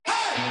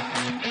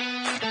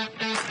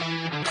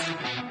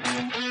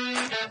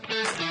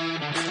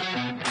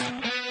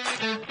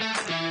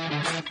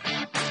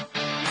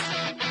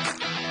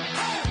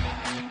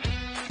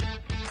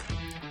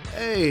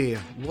Hey,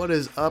 what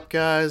is up,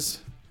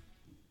 guys?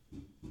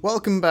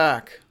 Welcome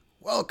back.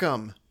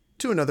 Welcome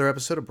to another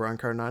episode of Brian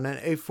Cardinale,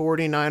 a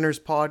 49ers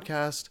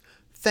podcast.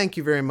 Thank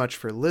you very much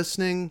for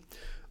listening.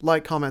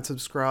 Like, comment,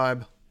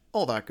 subscribe,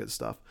 all that good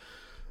stuff.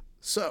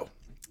 So,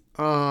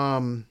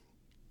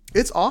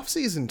 it's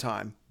off-season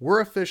time.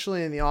 We're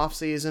officially in the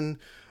off-season.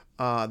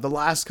 The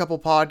last couple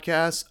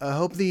podcasts, I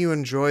hope that you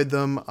enjoyed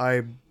them.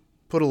 I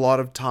put a lot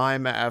of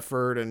time,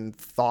 effort, and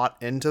thought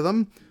into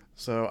them.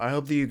 So I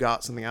hope that you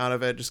got something out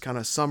of it, just kind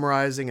of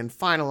summarizing and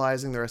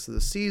finalizing the rest of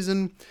the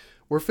season.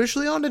 We're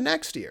officially on to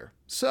next year.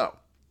 So,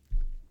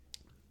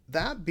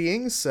 that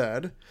being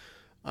said,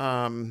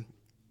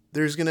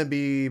 there's going to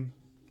be...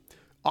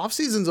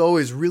 Off-season's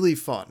always really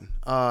fun.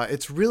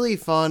 It's really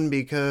fun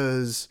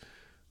because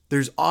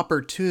there's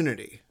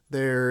opportunity.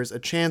 There's a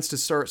chance to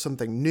start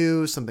something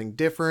new, something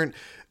different.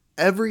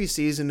 Every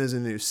season is a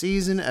new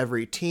season.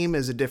 Every team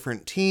is a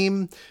different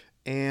team.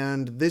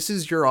 And this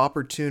is your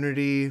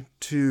opportunity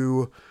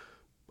to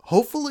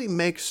hopefully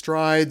make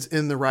strides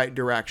in the right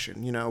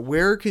direction. You know,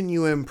 where can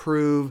you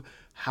improve?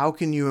 How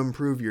can you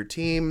improve your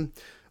team?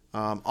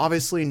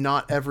 Obviously,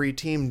 not every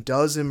team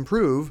does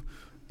improve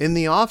in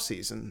the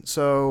offseason.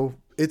 So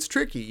it's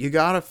tricky. You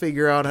got to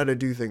figure out how to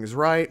do things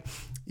right.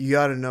 You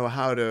got to know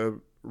how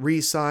to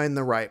re-sign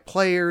the right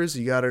players.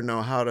 You got to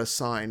know how to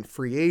sign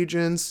free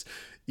agents.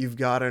 You've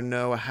got to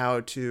know how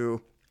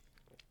to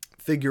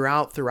figure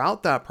out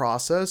throughout that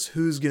process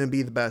who's going to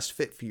be the best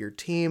fit for your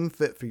team,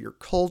 fit for your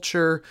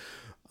culture,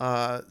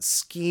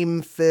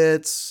 scheme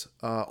fits,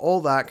 all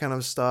that kind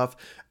of stuff.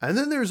 And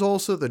then there's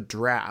also the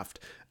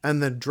draft.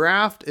 And the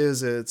draft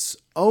is its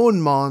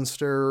own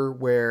monster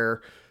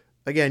where,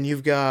 again,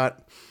 you've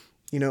got,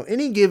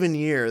 any given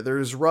year,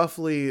 there's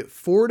roughly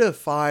 400 to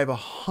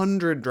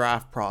 500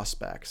 draft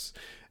prospects.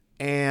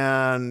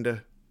 And,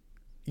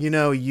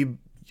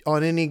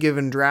 on any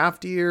given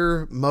draft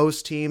year,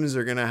 most teams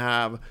are going to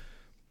have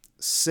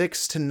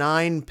 6 to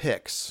 9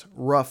 picks,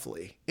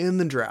 roughly, in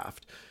the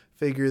draft.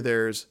 Figure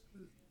there's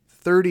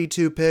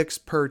 32 picks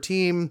per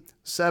team,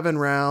 7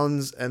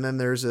 rounds, and then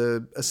there's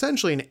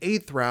essentially an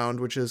 8th round,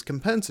 which is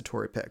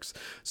compensatory picks.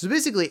 So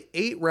basically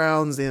 8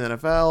 rounds in the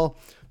NFL.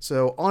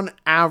 So on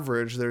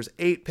average, there's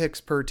 8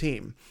 picks per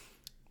team.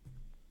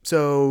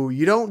 So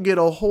you don't get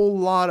a whole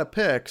lot of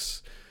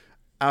picks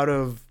out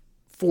of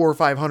 400 or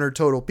 500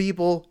 total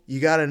people.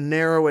 You got to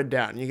narrow it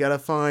down. You got to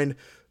find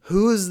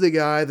who's the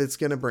guy that's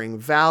going to bring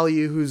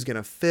value, who's going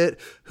to fit,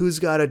 who's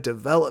got a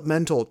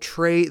developmental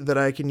trait that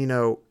I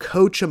can,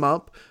 coach him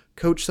up,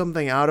 coach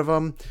something out of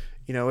him.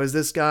 Is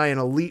this guy an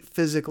elite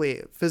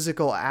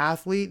physical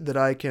athlete that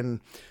I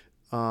can,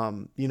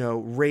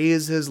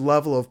 raise his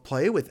level of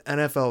play with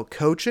NFL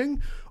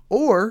coaching?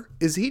 Or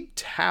is he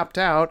tapped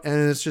out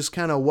and it's just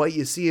kind of what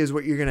you see is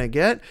what you're going to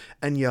get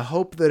and you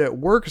hope that it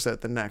works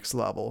at the next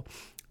level?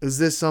 Is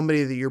this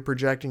somebody that you're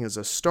projecting as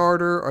a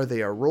starter? Are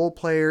they a role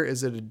player?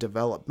 Is it a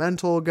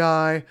developmental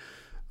guy?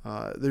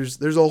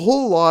 There's a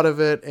whole lot of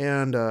it,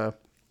 and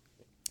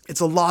it's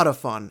a lot of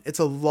fun. It's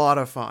a lot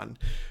of fun.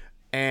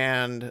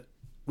 And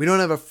we don't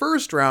have a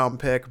first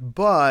round pick,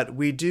 but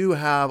we do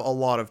have a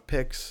lot of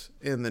picks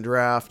in the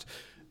draft,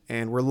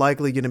 and we're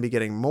likely going to be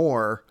getting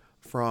more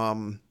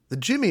from the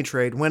Jimmy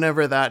trade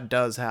whenever that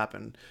does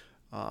happen.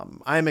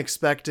 I'm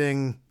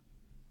expecting...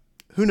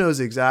 Who knows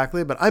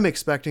exactly, but I'm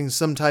expecting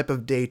some type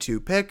of day 2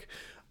 pick.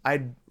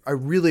 I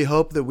really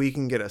hope that we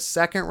can get a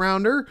 2nd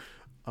rounder.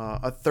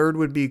 A 3rd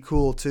would be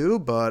cool too,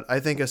 but I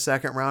think a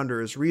 2nd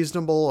rounder is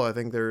reasonable. I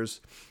think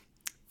there's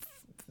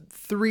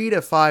 3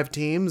 to 5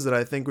 teams that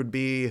I think would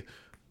be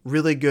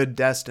really good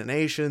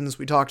destinations.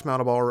 We talked about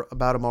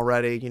them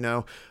already.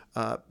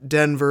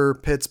 Denver,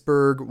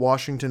 Pittsburgh,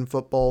 Washington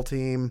football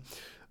team,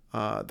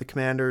 the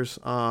Commanders.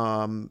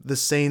 The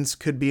Saints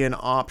could be an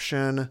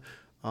option.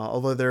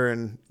 Although they're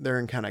in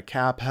kind of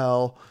cap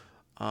hell.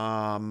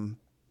 So,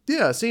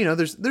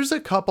 there's a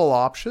couple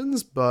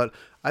options, but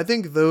I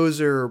think those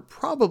are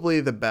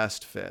probably the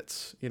best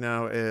fits,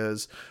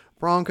 is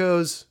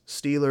Broncos,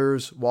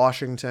 Steelers,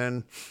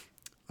 Washington.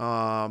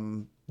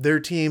 They're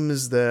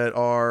teams that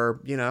are,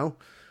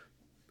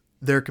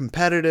 they're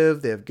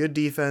competitive. They have good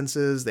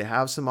defenses. They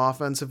have some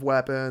offensive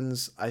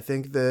weapons. I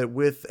think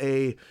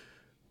that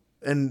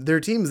and they're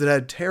teams that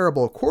had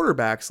terrible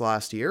quarterbacks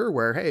last year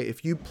where, hey,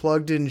 if you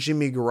plugged in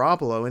Jimmy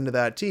Garoppolo into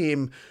that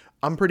team,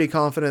 I'm pretty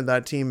confident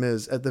that team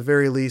is at the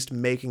very least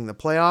making the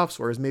playoffs,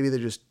 whereas maybe they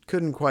just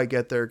couldn't quite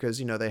get there because,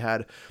 they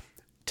had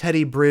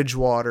Teddy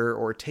Bridgewater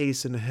or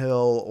Taysom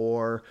Hill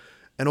or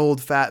an old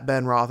fat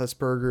Ben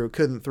Roethlisberger who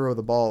couldn't throw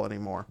the ball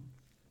anymore.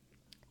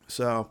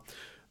 So,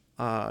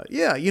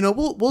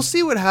 we'll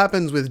see what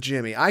happens with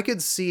Jimmy. I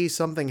could see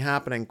something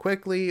happening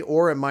quickly,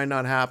 or it might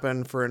not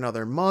happen for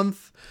another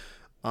month.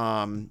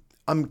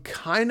 I'm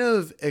kind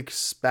of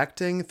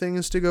expecting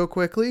things to go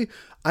quickly.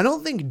 I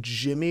don't think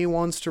Jimmy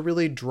wants to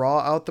really draw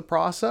out the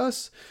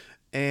process.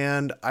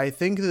 And I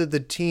think that the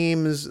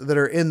teams that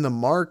are in the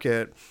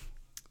market,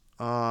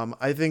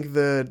 I think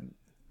we'll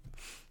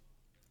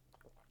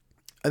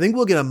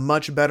get a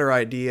much better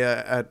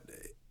idea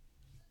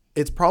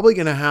it's probably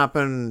going to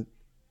happen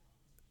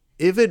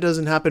if it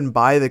doesn't happen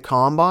by the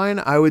combine,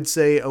 I would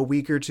say a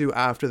week or two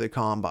after the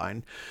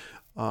combine.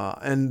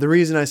 And the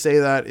reason I say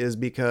that is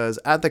because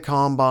at the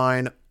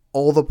combine,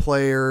 all the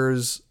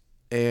players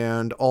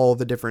and all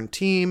the different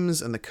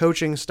teams and the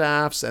coaching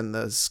staffs and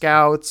the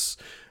scouts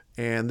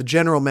and the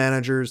general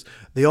managers,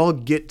 they all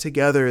get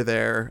together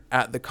there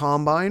at the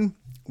combine,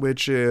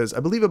 which is, I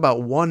believe,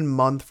 about 1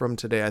 month from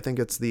today. I think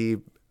it's the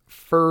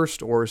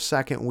first or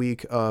second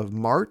week of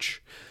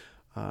March,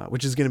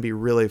 which is going to be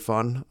really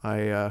fun.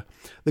 The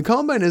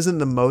combine isn't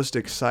the most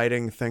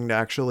exciting thing to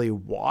actually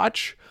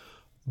watch,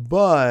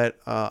 but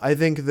I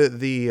think that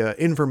the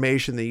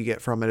information that you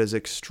get from it is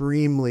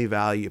extremely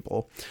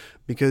valuable,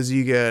 because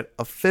you get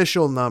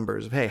official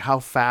numbers of, hey, how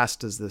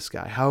fast is this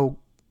guy?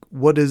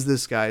 What is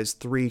this guy's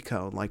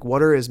 3-cone? Like,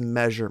 what are his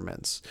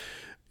measurements?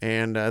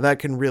 And that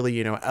can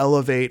really,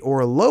 elevate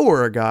or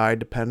lower a guy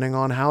depending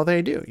on how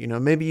they do.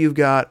 Maybe you've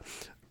got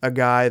a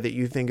guy that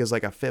you think is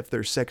like a 5th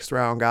or 6th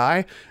round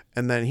guy,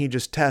 and then he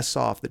just tests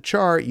off the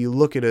chart. You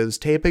look at his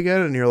tape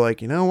again and you're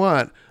like, you know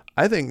what?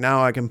 I think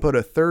now I can put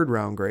a 3rd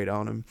round grade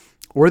on him.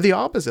 Or the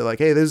opposite, like,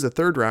 hey, this is a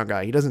 3rd round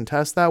guy. He doesn't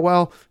test that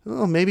well.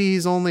 Well, maybe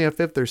he's only a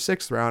 5th or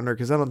 6th rounder,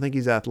 because I don't think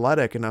he's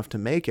athletic enough to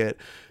make it.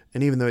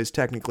 And even though he's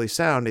technically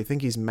sound, I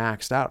think he's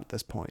maxed out at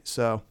this point.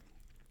 So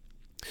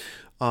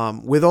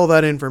with all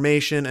that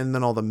information and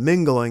then all the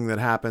mingling that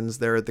happens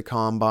there at the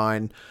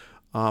combine,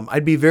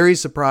 I'd be very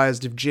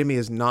surprised if Jimmy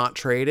is not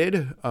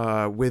traded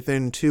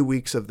within 2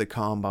 weeks of the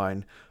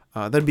combine.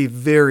 That'd be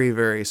very,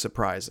 very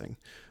surprising.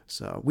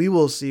 So we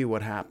will see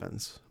what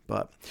happens.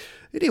 But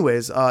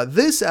anyways,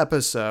 this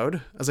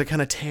episode, as I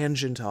kind of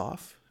tangent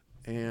off,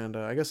 and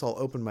I guess I'll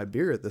open my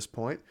beer at this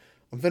point.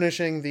 I'm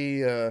finishing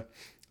the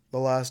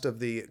last of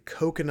the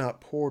coconut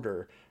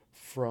porter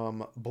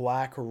from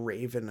Black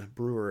Raven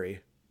Brewery.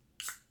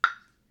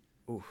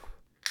 Ooh,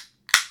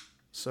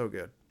 so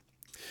good.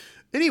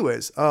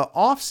 Anyways,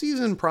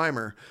 off-season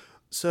primer.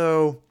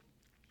 So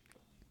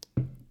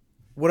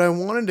what I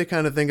wanted to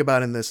kind of think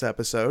about in this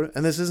episode,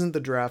 and this isn't the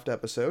draft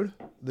episode.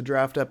 The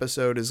draft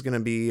episode is going to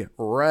be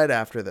right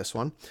after this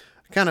one.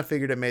 I kind of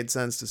figured it made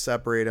sense to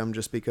separate them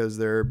just because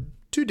they're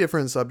 2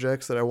 different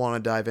subjects that I want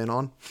to dive in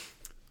on.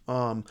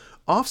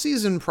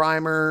 Off-season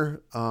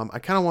primer, I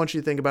kind of want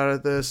you to think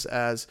about this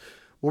as,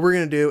 what we're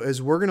going to do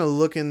is we're going to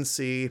look and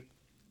see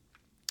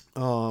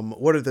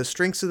what are the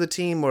strengths of the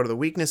team, what are the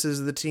weaknesses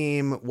of the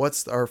team,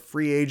 what's our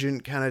free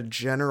agent kind of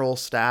general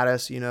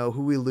status,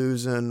 who we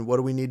losing, what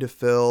do we need to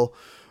fill,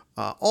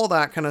 all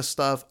that kind of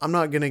stuff. I'm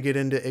not going to get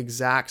into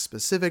exact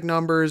specific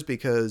numbers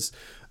because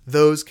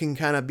those can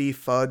kind of be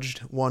fudged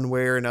one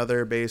way or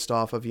another based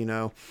off of,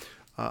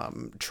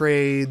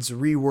 trades,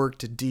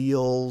 reworked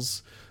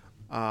deals,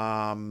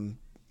 the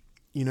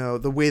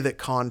way that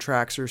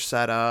contracts are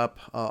set up,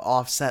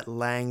 offset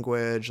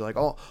language, like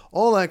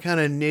all that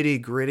kind of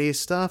nitty gritty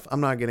stuff.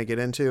 I'm not going to get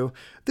into.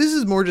 This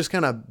is more just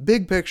kind of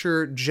big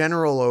picture,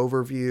 general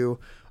overview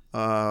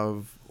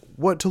of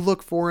what to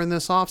look for in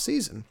this off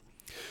season.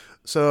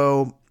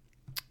 So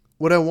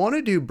what I want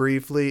to do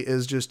briefly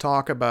is just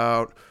talk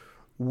about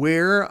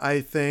where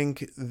I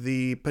think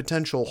the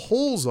potential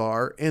holes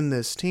are in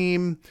this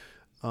team,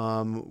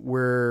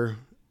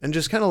 and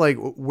just kind of like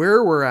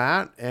where we're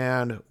at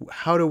and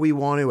how do we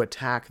want to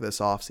attack this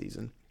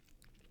offseason.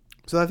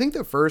 So I think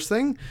the first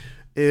thing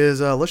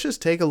is let's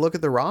just take a look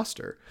at the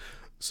roster.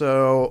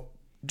 So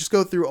just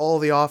go through all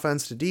the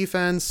offense to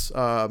defense.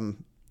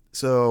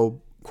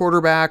 So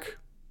quarterback,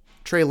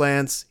 Trey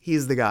Lance,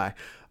 he's the guy.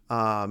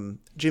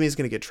 Jimmy's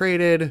going to get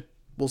traded.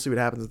 We'll see what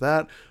happens with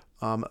that.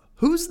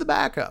 Who's the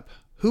backup?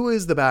 Who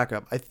is the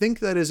backup? I think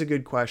that is a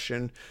good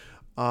question.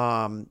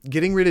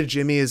 Getting rid of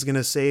Jimmy is going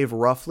to save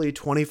roughly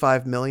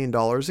 $25 million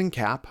in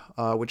cap,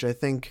 which I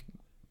think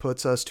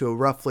puts us to a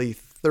roughly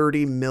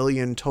 $30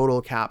 million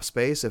total cap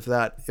space.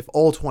 If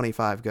all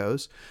 25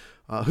 goes,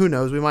 who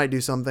knows? We might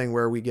do something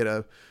where we get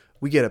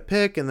a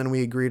pick and then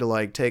we agree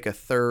to take a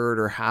third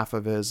or half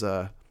of his,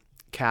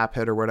 cap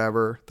hit or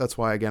whatever. That's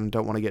why, again,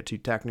 don't want to get too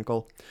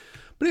technical,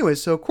 but anyway,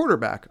 so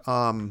quarterback,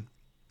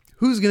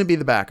 who's going to be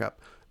the backup?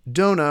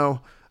 Don't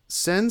know.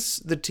 Since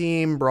the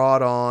team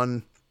brought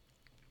on,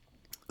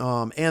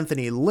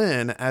 Anthony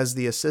Lynn as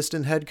the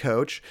assistant head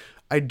coach,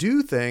 I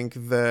do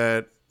think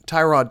that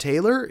Tyrod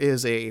Taylor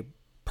is a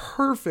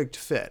perfect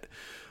fit.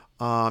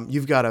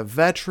 You've got a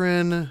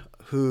veteran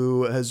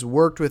who has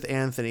worked with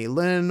Anthony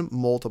Lynn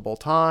multiple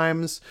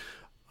times.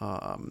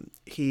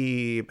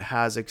 He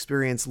has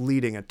experience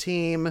leading a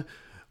team.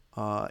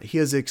 He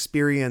has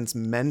experience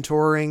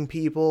mentoring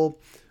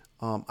people.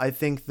 I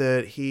think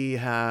that he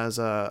has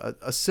a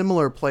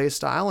similar play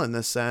style in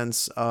the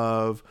sense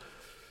of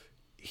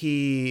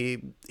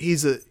he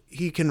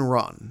can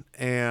run.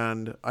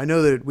 And I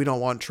know that we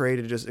don't want Trey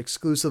to just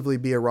exclusively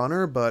be a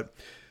runner, but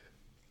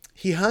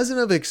he has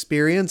enough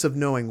experience of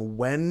knowing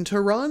when to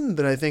run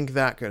that I think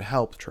that could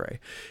help Trey.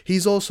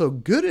 He's also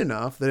good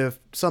enough that if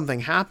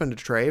something happened to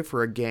Trey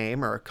for a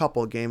game or a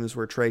couple of games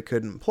where Trey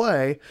couldn't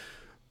play,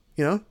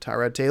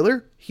 Tyrod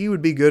Taylor, he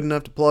would be good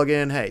enough to plug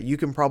in, hey, you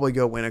can probably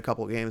go win a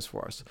couple games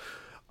for us.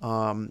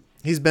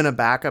 He's been a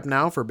backup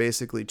now for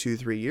basically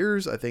 2-3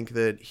 years. I think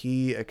that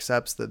he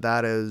accepts that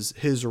that is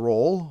his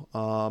role.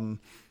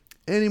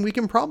 And we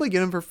can probably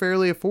get him for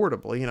fairly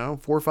affordable, $4, $5,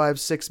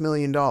 $6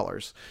 million.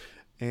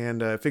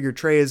 And I figure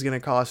Trey is going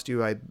to cost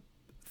you, I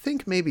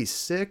think, maybe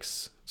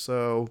 $6.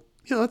 So,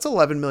 that's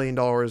 $11 million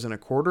in a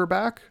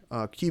quarterback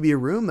QB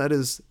room. That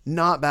is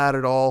not bad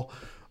at all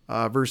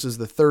versus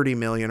the $30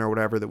 million or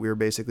whatever that we were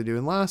basically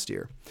doing last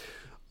year.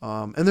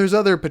 And there's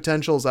other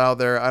potentials out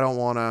there. I don't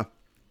want to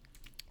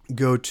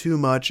go too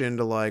much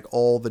into like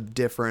all the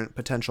different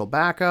potential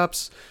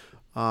backups.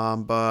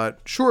 But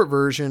short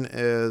version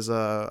is,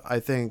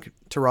 I think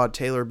Tyrod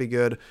Taylor would be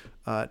good.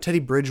 Teddy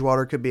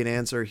Bridgewater could be an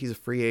answer. He's a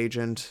free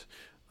agent.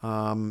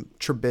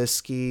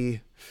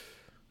 Trubisky.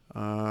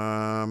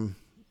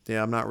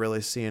 I'm not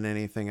really seeing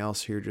anything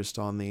else here just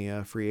on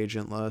the free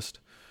agent list.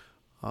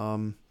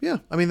 Those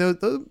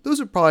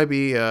would probably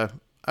be, I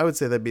would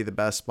say that'd be the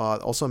best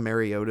spot. Also,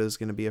 Mariota is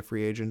going to be a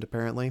free agent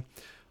apparently.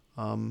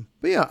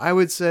 I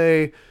would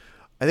say,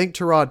 I think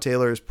Tyrod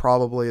Taylor is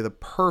probably the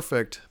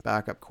perfect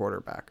backup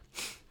quarterback.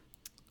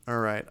 All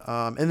right.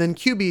 And then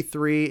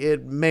QB3,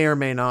 it may or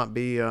may not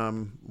be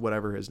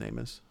whatever his name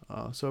is.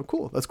 So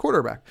cool. That's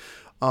quarterback.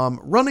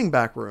 Running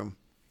back room.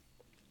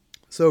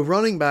 So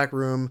running back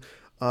room,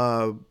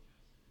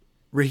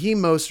 Raheem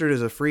Mostert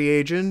is a free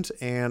agent,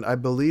 and I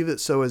believe that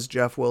so is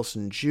Jeff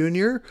Wilson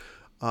Jr.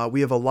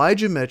 We have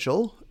Elijah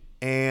Mitchell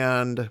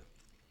and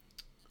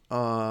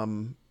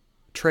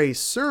Trey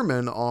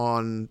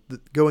Sermon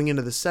going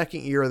into the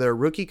second year of their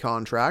rookie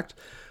contract.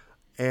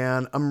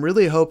 And I'm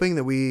really hoping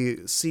that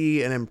we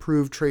see an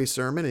improved Trey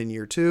Sermon in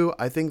year 2.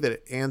 I think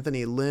that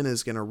Anthony Lynn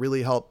is going to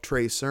really help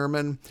Trey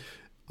Sermon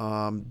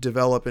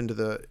develop in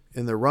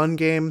the run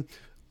game.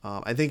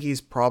 I think he's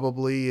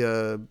probably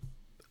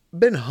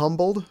been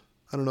humbled.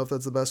 I don't know if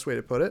that's the best way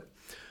to put it.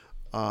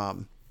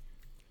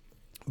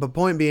 But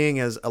point being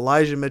is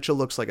Elijah Mitchell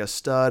looks like a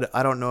stud.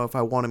 I don't know if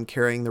I want him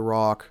carrying the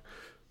rock,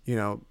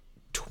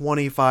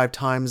 25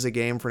 times a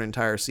game for an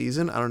entire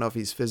season. I don't know if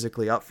he's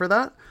physically up for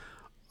that.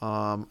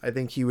 I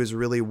think he was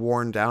really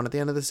worn down at the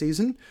end of the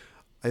season.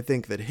 I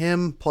think that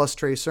him plus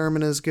Trey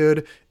Sermon is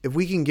good. If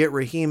we can get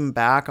Raheem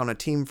back on a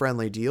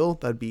team-friendly deal,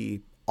 that'd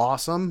be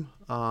awesome.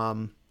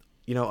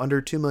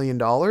 Under $2 million,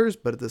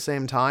 but at the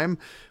same time,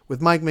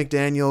 with Mike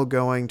McDaniel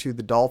going to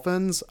the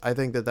Dolphins, I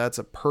think that that's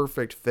a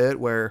perfect fit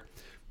where,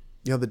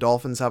 the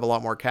Dolphins have a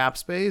lot more cap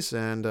space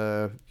and,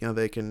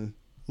 they can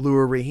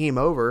lure Raheem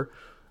over,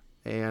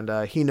 and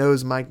he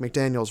knows Mike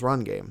McDaniel's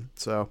run game.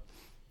 So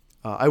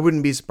I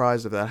wouldn't be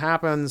surprised if that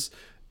happens.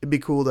 It'd be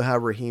cool to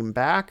have Raheem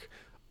back,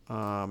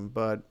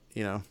 but,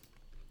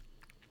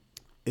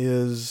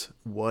 is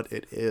what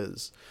it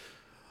is.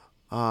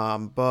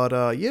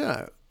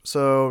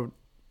 So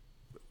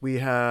we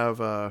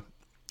have,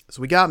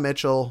 we got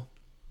Mitchell,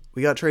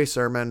 we got Trey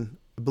Sermon,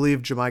 I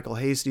believe JaMycal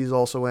Hasty's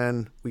also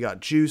in, we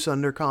got Juice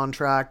under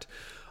contract.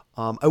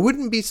 I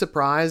wouldn't be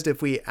surprised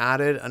if we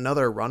added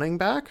another running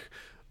back,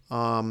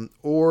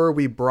 or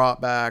we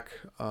brought back,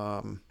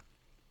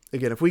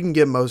 again, if we can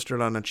get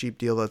Mostert on a cheap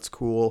deal, that's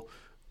cool.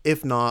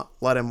 If not,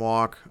 let him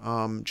walk.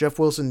 Jeff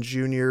Wilson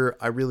Jr.,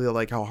 I really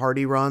like how hard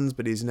he runs,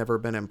 but he's never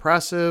been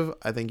impressive.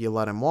 I think you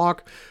let him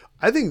walk.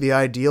 I think the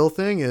ideal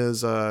thing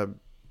is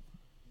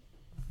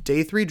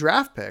day 3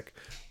 draft pick.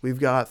 We've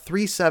got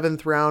 3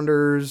 7th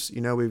rounders.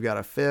 We've got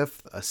a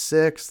 5th, a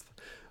 6th.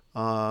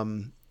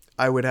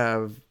 I would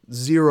have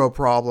zero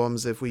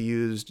problems if we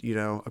used,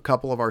 a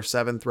couple of our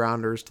 7th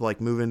rounders to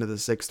move into the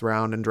 6th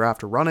round and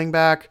draft a running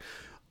back.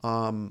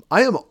 I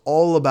am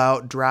all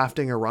about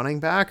drafting a running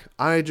back.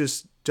 I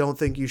just don't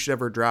think you should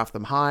ever draft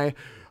them high.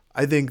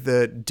 I think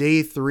that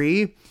day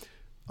 3,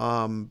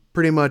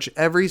 pretty much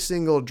every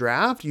single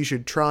draft, you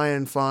should try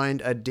and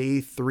find a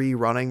day 3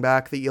 running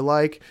back that you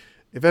like.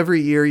 If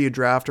every year you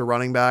draft a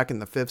running back in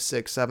the 5th,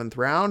 6th, 7th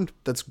round,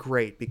 that's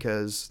great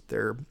because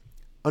they're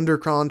under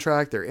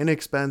contract, they're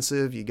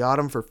inexpensive, you got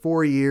them for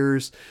 4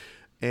 years,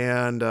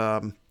 and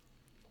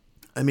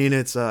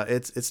it's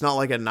not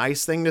like a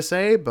nice thing to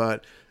say,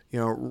 but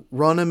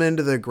run them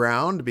into the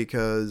ground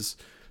because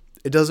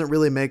it doesn't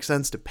really make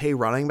sense to pay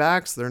running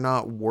backs. They're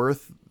not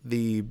worth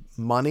the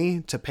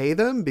money to pay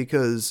them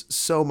because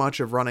so much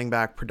of running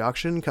back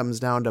production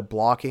comes down to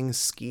blocking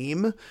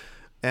scheme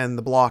and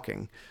the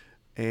blocking.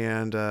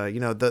 And,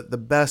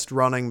 the best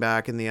running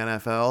back in the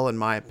NFL, in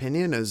my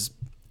opinion, is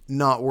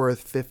not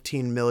worth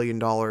 $15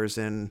 million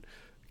in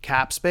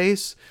cap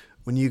space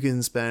when you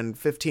can spend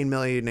 $15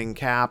 million in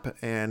cap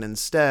and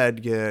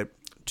instead get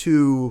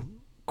 2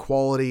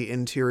 quality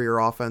interior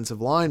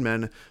offensive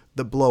linemen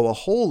that blow a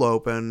hole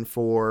open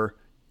for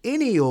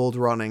any old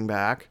running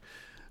back.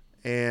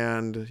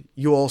 And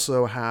you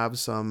also have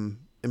some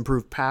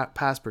improved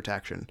pass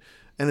protection,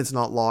 and it's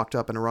not locked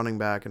up in a running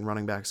back, and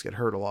running backs get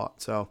hurt a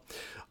lot. So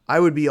I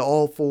would be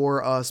all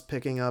for us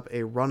picking up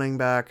a running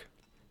back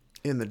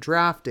in the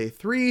draft day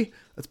 3.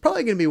 That's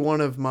probably going to be one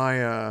of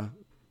my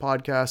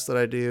podcasts that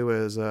I do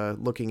is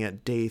looking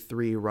at day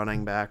 3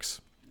 running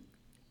backs.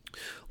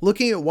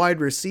 Looking at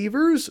wide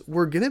receivers,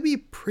 we're going to be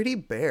pretty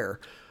bare.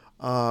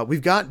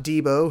 We've got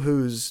Debo,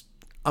 who's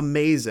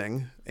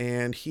amazing,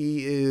 and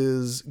he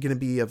is going to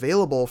be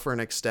available for an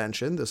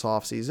extension this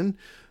offseason.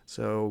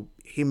 So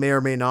he may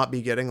or may not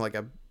be getting like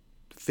a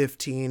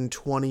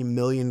 $15-20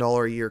 million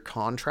a year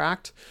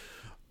contract.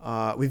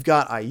 We've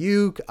got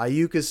Ayuk.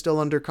 Ayuk is still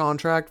under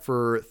contract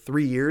for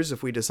 3 years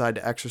if we decide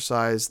to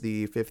exercise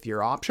the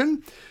 5th-year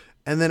option.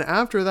 And then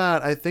after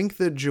that, I think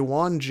that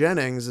Jauan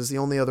Jennings is the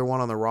only other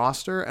one on the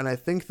roster, and I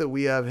think that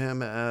we have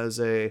him as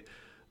a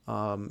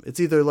it's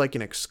either like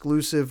an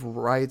exclusive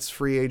rights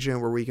free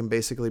agent where we can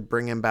basically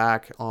bring him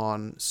back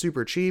on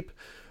super cheap.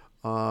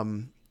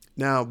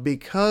 Now,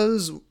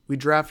 because we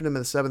drafted him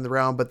in the 7th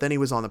round, but then he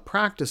was on the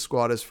practice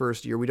squad his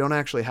first year, we don't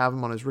actually have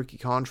him on his rookie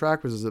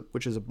contract,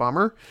 which is a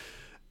bummer.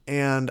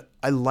 And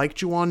I like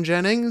Jauan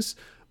Jennings,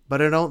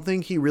 but I don't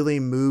think he really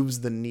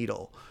moves the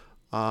needle.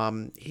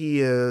 He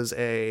is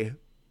a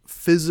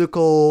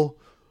physical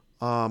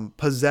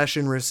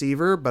possession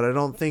receiver, but I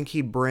don't think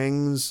he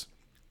brings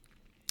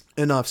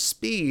enough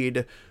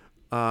speed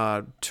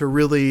to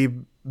really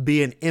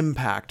be an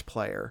impact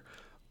player.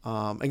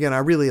 Again, I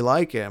really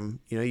like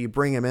him. You know, you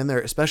bring him in there,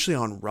 especially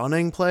on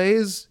running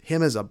plays,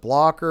 him as a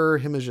blocker,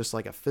 him as just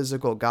like a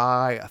physical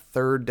guy, a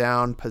third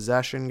down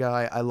possession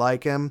guy. I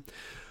like him.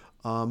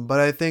 But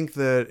I think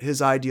that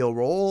his ideal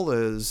role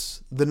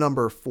is the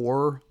number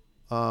 4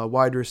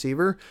 wide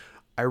receiver.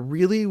 I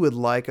really would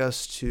like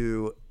us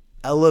to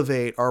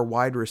elevate our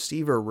wide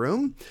receiver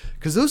room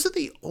because those are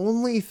the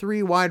only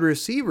 3 wide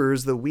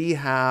receivers that we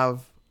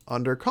have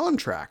under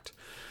contract.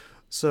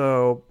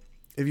 So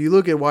if you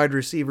look at wide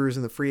receivers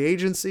in the free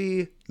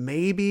agency,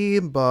 maybe,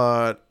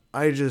 but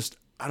I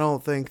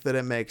don't think that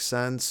it makes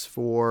sense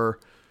I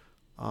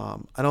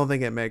don't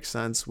think it makes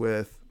sense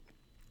with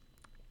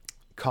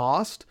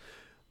cost.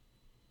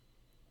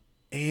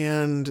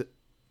 And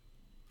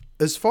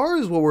as far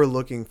as what we're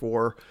looking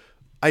for,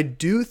 I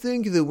do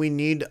think that we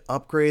need to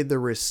upgrade the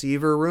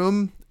receiver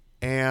room,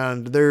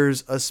 and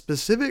there's a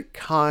specific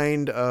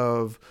kind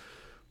of...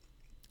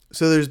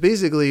 So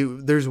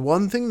there's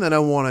one thing that I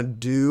want to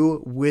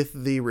do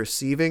with the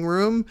receiving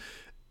room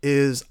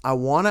is I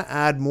want to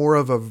add more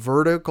of a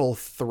vertical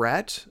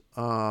threat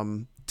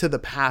to the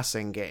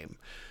passing game.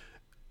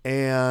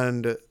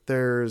 And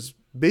there's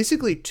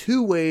basically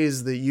 2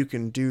 ways that you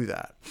can do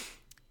that.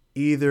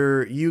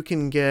 Either you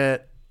can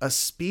get a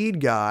speed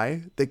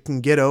guy that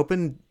can get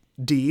open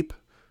deep.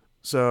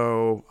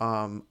 So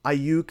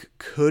Ayuk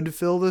could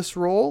fill this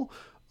role.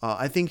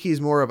 I think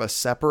he's more of a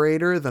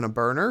separator than a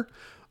burner.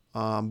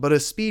 But a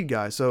speed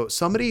guy. So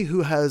somebody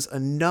who has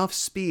enough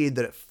speed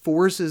that it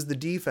forces the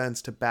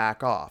defense to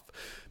back off.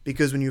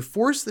 Because when you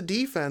force the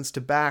defense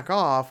to back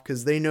off,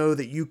 because they know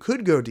that you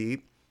could go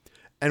deep,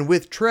 and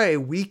with Trey,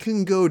 we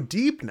can go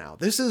deep now.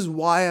 This is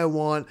why I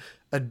want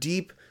a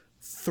deep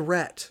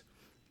threat.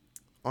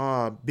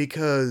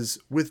 Because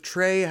with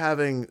Trey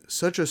having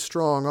such a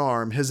strong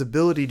arm, his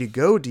ability to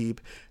go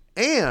deep,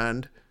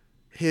 and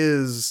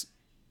his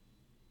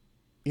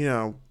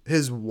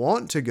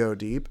want to go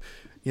deep,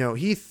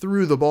 he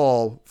threw the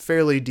ball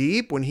fairly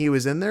deep when he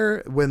was in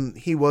there, when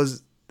he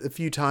was a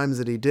few times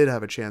that he did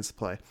have a chance to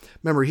play.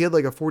 Remember, he had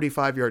like a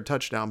 45-yard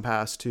touchdown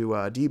pass to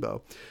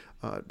Debo.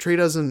 Trey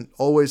doesn't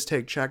always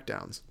take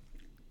checkdowns.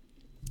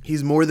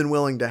 He's more than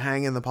willing to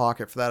hang in the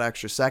pocket for that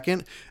extra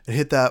second and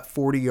hit that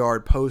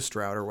 40-yard post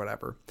route or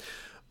whatever.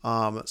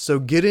 So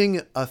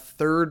getting a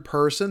third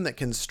person that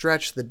can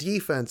stretch the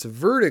defense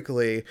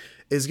vertically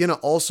is going to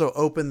also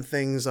open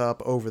things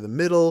up over the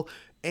middle.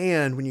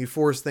 And when you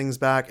force things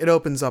back, it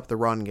opens up the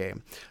run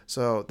game.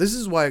 So this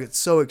is why it's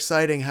so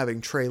exciting having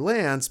Trey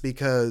Lance,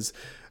 because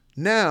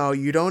now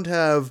you don't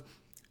have...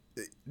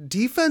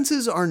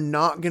 Defenses are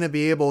not going to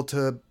be able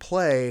to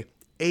play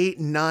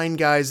 8-9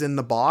 guys in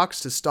the box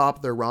to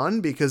stop their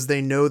run because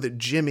they know that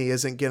Jimmy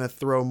isn't going to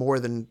throw more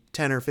than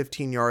 10 or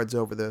 15 yards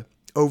over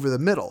the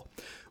middle.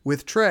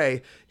 With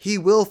Trey, he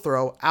will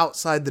throw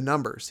outside the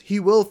numbers. He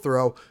will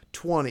throw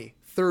 20,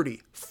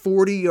 30,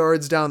 40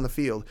 yards down the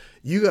field.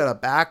 You got to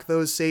back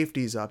those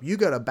safeties up. You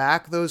got to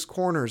back those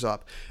corners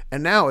up.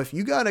 And now if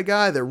you got a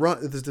guy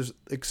that's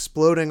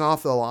exploding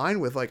off the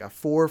line with like a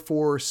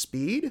 4.4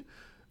 speed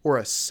or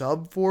a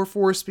sub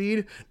 4.4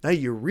 speed, now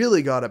you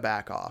really got to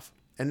back off.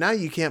 And now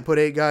you can't put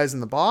 8 guys in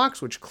the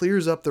box, which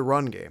clears up the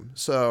run game.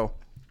 So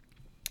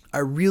I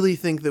really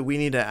think that we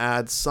need to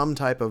add some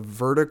type of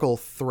vertical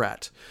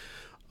threat.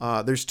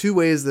 There's two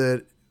ways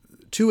that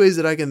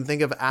I can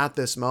think of at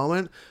this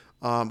moment.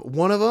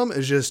 One of them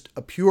is just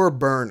a pure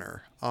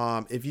burner.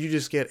 If you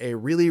just get a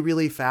really,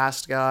 really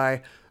fast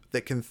guy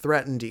that can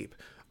threaten deep.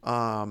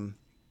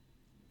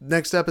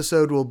 Next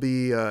episode will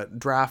be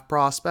draft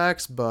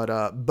prospects,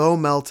 but Bo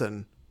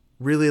Melton,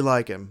 really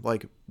like him.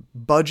 Like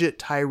budget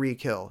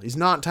Tyreek Hill. He's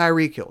not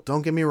Tyreek Hill,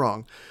 don't get me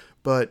wrong.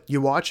 But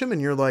you watch him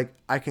and you're like,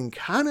 I can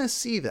kind of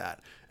see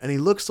that. And he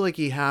looks like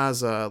he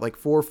has like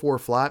 4.4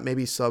 flat,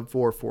 maybe sub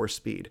 4.4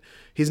 speed.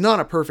 He's not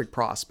a perfect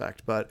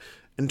prospect, but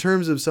in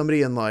terms of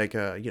somebody in like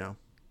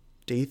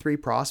day 3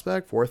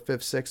 prospect, 4th, 5th,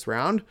 6th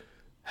round,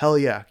 hell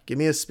yeah, give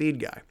me a speed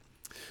guy.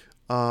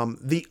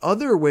 The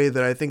other way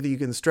that I think that you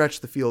can stretch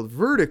the field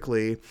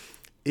vertically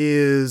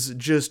is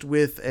just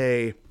with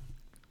a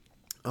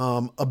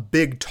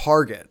big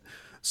target.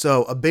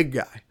 So a big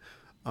guy,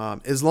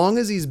 as long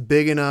as he's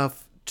big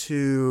enough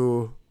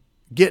to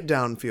get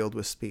downfield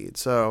with speed.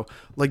 So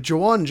like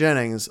Jauan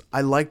Jennings,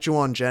 I like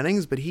Jauan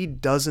Jennings, but he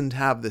doesn't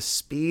have the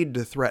speed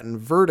to threaten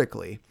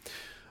vertically.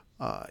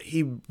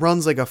 He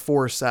runs like a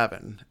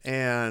 4.7.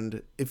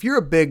 And if you're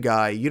a big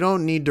guy, you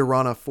don't need to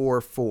run a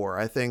 4.4.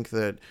 I think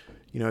that,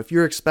 if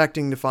you're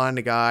expecting to find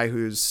a guy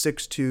who's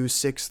 6'2",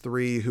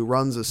 6'3", who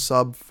runs a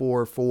sub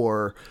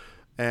 4.4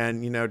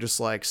 and, just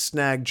like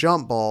snag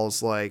jump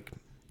balls, like,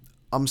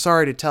 I'm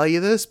sorry to tell you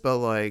this, but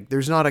like,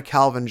 there's not a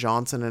Calvin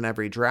Johnson in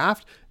every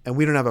draft, and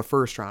we don't have a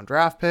first round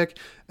draft pick,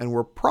 and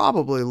we're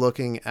probably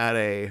looking at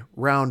a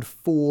round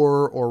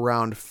 4 or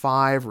round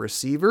 5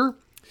 receiver.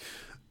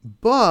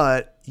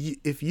 But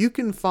if you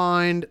can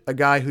find a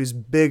guy who's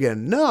big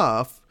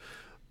enough,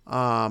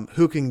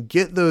 who can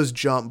get those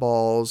jump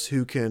balls,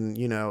 who can,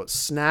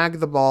 snag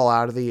the ball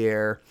out of the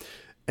air,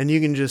 and you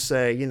can just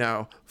say,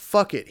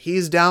 fuck it,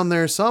 he's down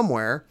there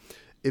somewhere.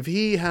 If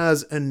he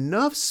has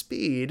enough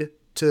speed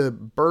to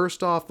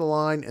burst off the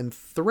line and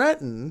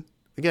threaten,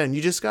 again,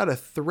 you just got to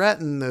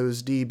threaten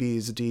those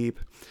DBs deep.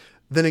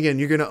 Then again,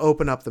 you're going to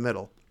open up the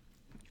middle.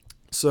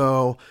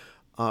 So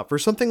for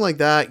something like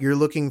that, you're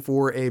looking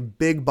for a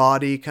big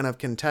body kind of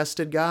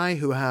contested guy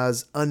who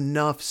has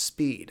enough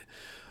speed.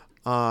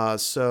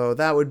 So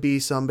that would be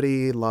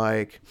somebody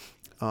like,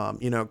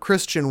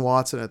 Christian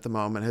Watson at the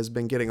moment has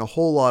been getting a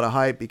whole lot of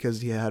hype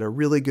because he had a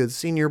really good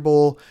Senior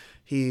Bowl.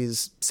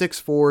 He's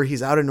 6'4",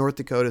 he's out of North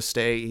Dakota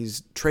State,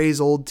 he's Trey's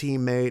old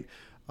teammate,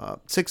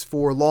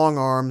 6'4", long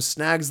arms,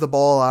 snags the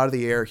ball out of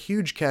the air,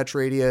 huge catch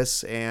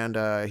radius,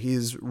 and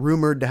he's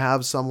rumored to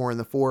have somewhere in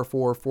the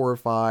 4.4,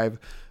 4.5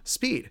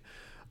 speed.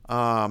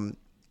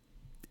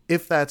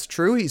 If that's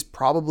true, he's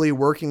probably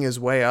working his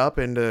way up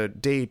into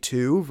day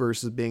 2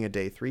 versus being a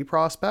day 3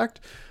 prospect.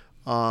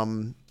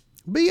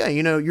 But yeah,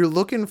 you're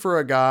looking for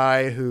a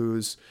guy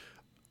who's,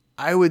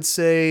 I would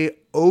say,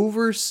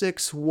 over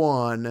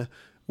 6'1",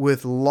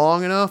 with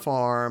long enough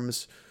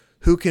arms,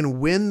 who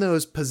can win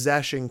those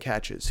possession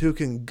catches, who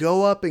can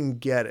go up and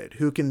get it,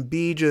 who can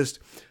be just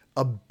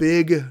a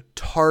big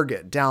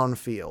target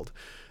downfield.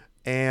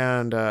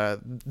 And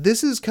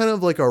this is kind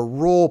of like a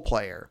role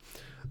player.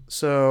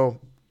 So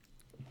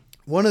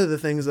one of the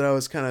things that I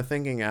was kind of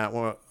thinking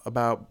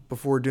about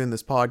before doing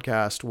this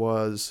podcast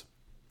was,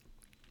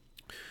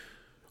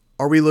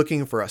 are we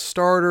looking for a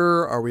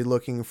starter? Are we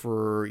looking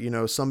for,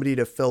 somebody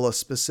to fill a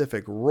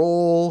specific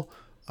role?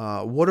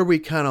 What are we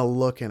kind of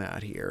looking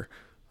at here?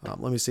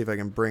 Let me see if I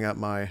can bring up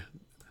my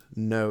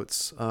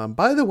notes.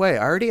 By the way,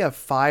 I already have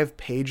 5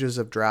 pages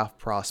of draft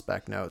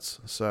prospect notes.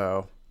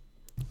 So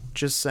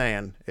just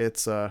saying,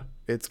 it's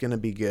going to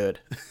be good.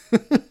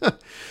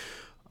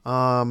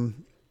 But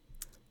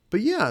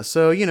yeah,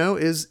 so,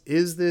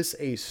 is this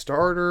a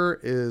starter?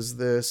 Is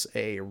this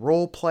a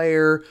role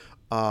player?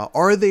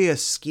 Are they a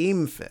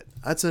scheme fit?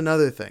 That's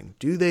another thing.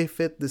 Do they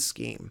fit the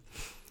scheme?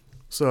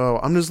 So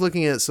I'm just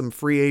looking at some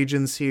free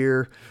agents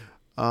here.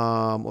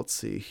 Let's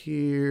see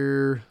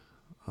here.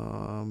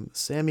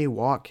 Sammy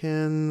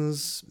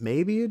Watkins,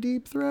 maybe a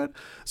deep threat.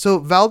 So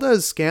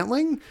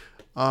Valdez-Scantling,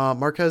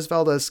 Marquez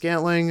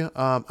Valdez-Scantling.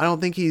 I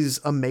don't think he's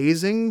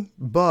amazing,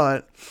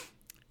 but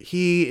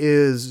he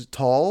is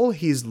tall.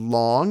 He's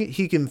long.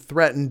 He can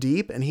threaten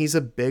deep, and he's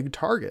a big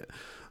target.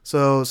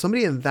 So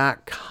somebody in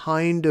that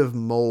kind of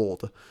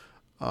mold,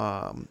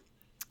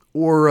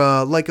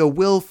 or like a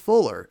Will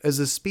Fuller as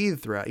a speed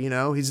threat.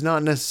 He's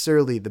not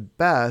necessarily the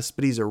best,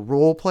 but he's a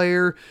role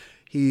player.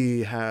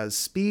 He has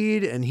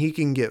speed, and he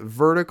can get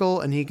vertical,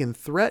 and he can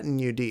threaten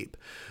you deep.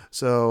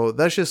 So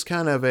that's just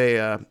kind of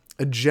a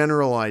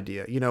general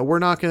idea. We're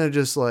not going to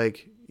just we're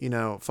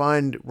not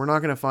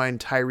going to find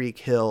Tyreek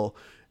Hill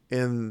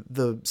in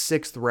the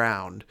 6th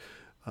round,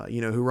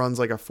 who runs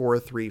like a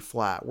 4.3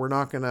 flat. We're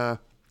not going to,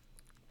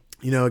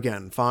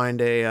 again,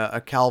 find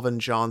a Calvin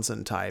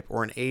Johnson type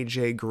or an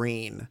AJ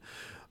Green,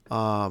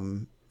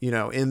 in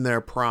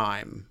their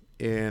prime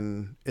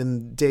in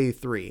day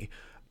 3.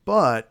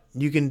 But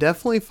you can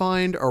definitely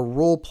find a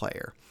role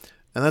player.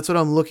 And that's what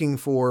I'm looking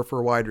for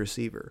wide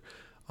receiver.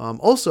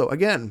 Also,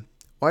 again,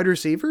 wide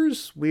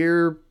receivers,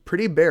 we're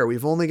pretty bare.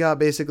 We've only got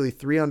basically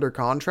 3 under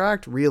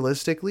contract.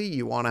 Realistically,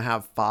 you want to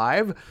have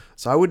 5.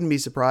 So I wouldn't be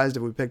surprised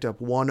if we picked up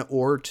 1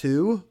 or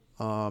 2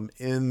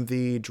 in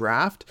the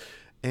draft.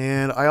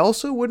 And I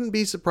also wouldn't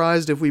be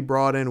surprised if we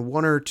brought in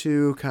 1 or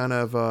 2 kind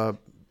of, I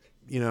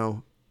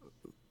don't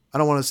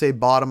want to say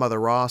bottom of the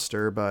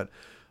roster, but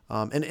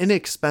an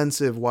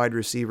inexpensive wide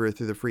receiver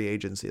through the free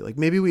agency. Like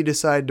maybe we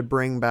decide to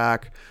bring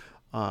back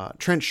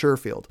Trent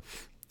Sherfield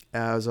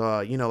as,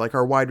 like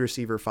our wide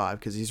receiver 5,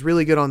 because he's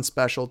really good on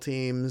special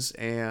teams,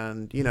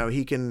 and,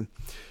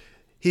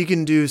 he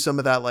can do some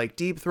of that like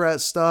deep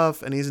threat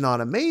stuff, and he's not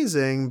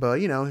amazing, but,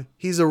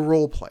 he's a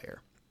role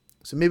player.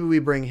 So maybe we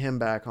bring him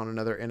back on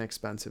another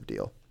inexpensive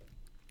deal.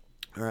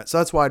 All right, so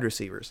that's wide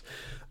receivers.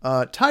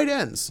 Tight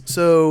ends.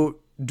 So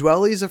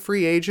Dwelly's a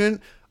free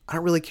agent. I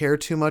don't really care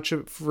too much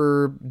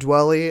for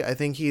Dwelly. I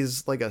think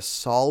he's like a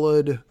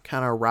solid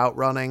kind of route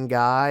running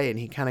guy, and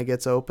he kind of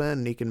gets open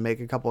and he can make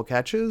a couple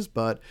catches,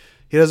 but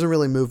he doesn't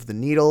really move the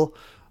needle.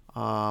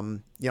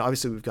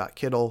 Obviously we've got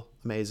Kittle,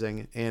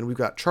 amazing, and we've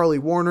got Charlie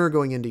Warner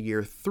going into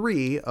year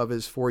 3 of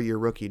his 4-year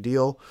rookie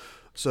deal.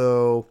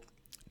 So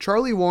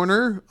Charlie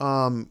Warner,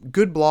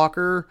 good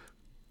blocker,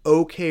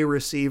 okay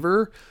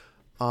receiver.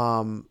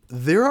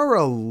 There are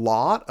a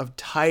lot of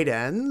tight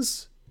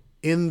ends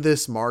in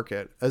this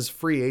market as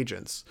free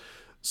agents.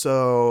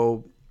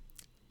 So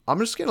I'm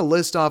just going to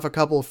list off a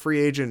couple of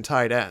free agent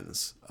tight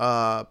ends.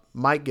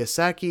 Mike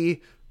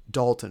Gesicki,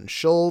 Dalton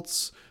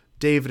Schultz,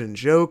 David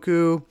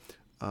Njoku,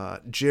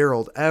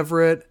 Gerald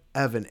Everett,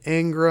 Evan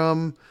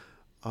Ingram,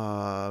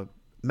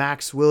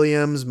 Max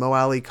Williams, Mo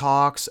Alley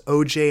Cox,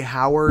 OJ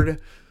Howard.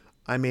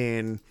 I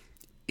mean,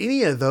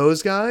 any of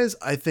those guys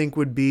I think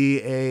would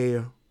be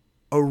a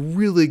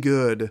really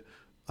good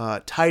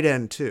tight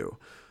end too.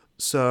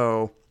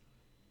 So,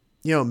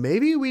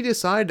 maybe we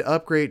decide to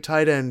upgrade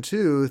tight end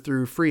 2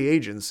 through free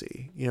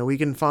agency. We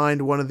can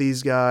find one of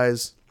these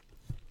guys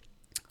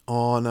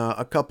on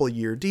a couple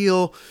year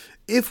deal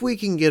if we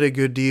can get a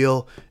good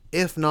deal.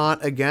 If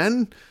not,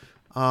 again,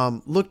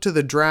 look to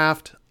the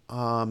draft.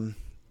 Again,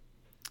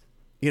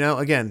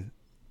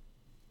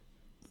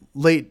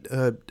 late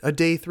a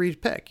day 3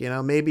 pick.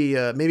 Maybe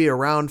a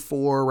round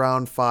 4,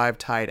 round 5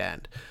 tight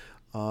end.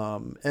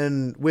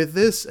 And with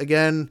this,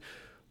 again,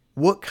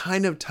 what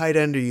kind of tight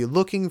end are you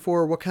looking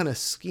for? What kind of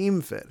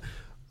scheme fit?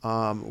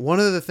 One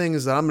of the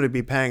things that I'm going to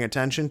be paying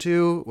attention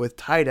to with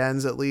tight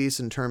ends, at least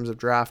in terms of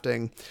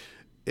drafting,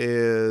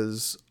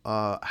 is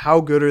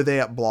how good are they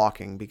at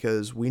blocking?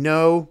 Because we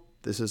know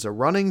this is a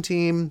running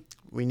team.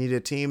 We need a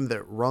team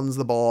that runs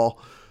the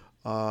ball.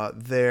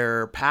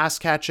 Their pass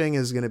catching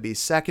is going to be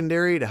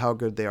secondary to how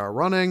good they are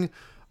running.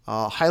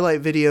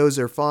 Highlight videos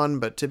are fun,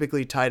 but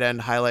typically tight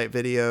end highlight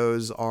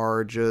videos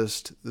are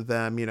just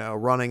them,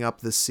 running up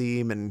the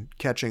seam and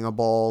catching a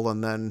ball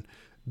and then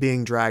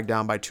being dragged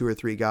down by 2 or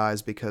 3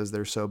 guys because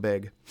they're so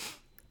big.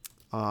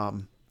 But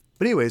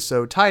anyway,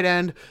 so tight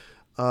end,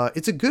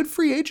 it's a good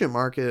free agent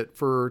market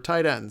for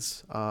tight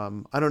ends.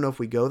 I don't know if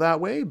we go that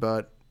way,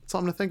 but it's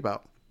something to think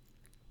about.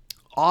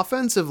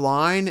 Offensive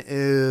line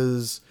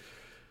is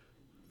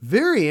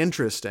very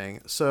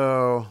interesting.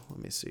 So let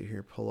me see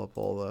here, pull up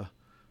all the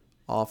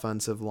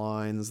offensive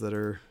lines that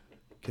are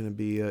going to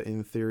be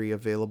in theory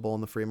available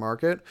in the free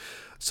market.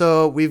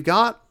 So we've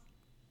got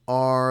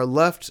our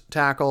left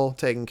tackle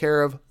taken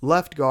care of.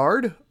 Left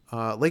guard,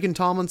 Laken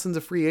Tomlinson's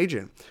a free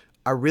agent.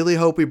 I really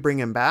hope we bring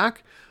him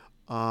back.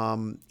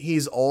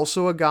 He's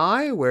also a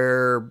guy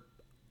where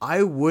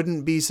I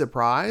wouldn't be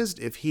surprised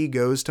if he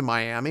goes to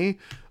Miami.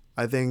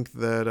 I think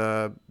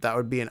that that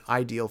would be an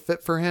ideal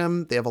fit for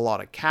him. They have a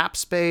lot of cap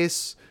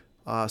space,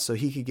 so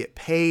he could get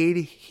paid.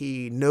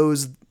 He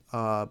knows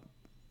Mike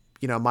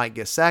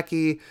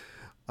Gesicki,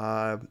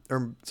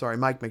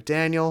 Mike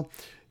McDaniel.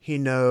 He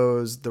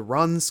knows the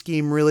run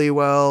scheme really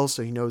well,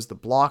 so he knows the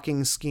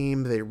blocking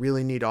scheme. They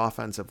really need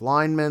offensive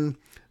linemen.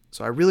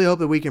 So I really hope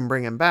that we can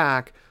bring him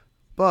back,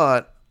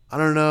 but I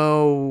don't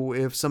know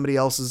if somebody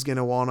else is going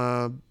to want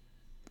to,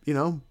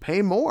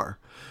 pay more.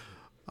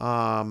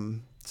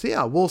 So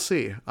yeah, we'll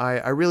see.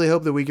 I really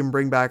hope that we can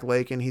bring back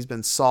Laken. He's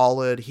been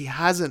solid. He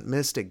hasn't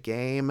missed a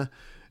game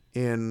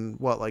in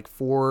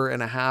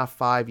 4.5,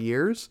 5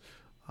 years.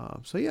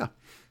 So yeah.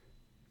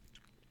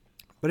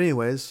 But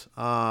anyways,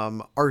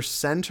 our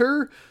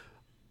center,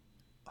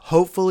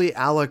 hopefully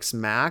Alex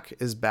Mack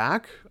is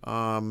back.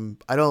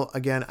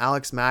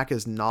 Alex Mack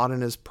is not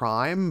in his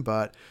prime,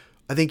 but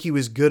I think he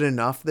was good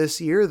enough this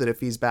year that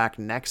if he's back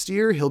next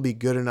year, he'll be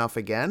good enough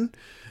again.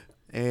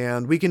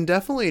 And we can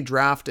definitely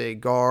draft a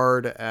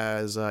guard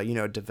as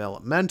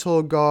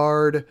developmental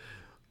guard,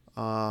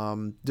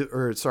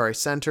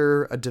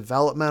 center, a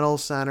developmental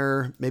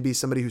center, maybe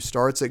somebody who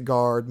starts at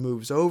guard,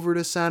 moves over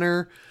to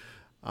center.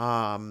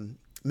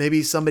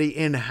 Maybe somebody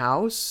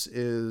in-house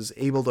is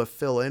able to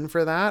fill in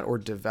for that or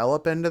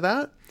develop into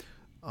that.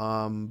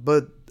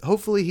 But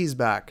hopefully he's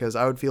back, because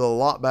I would feel a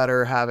lot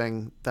better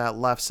having that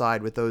left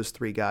side with those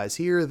 3 guys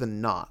here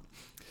than not.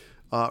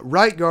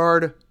 Right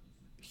guard,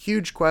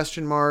 huge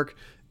question mark.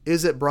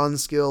 Is it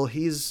Brunskill?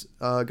 He's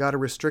got a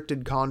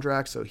restricted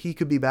contract, so he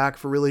could be back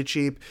for really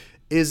cheap.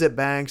 Is it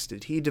Banks?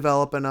 Did he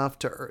develop enough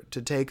to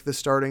take the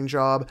starting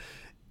job?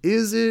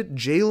 Is it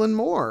Jalen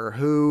Moore,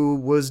 who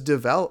was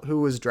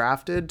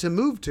drafted to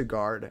move to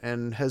guard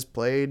and has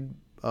played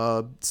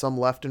some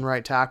left and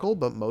right tackle,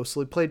 but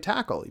mostly played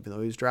tackle, even though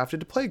he was drafted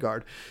to play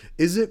guard?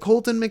 Is it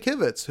Colton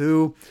McKivitz,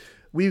 who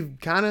we've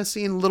kind of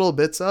seen little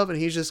bits of and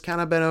he's just kind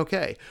of been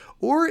okay?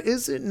 Or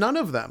is it none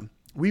of them?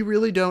 We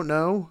really don't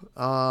know.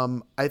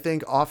 I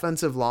think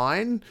offensive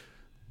line,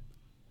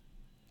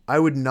 I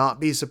would not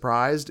be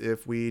surprised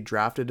if we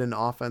drafted an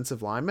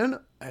offensive lineman.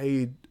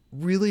 I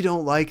really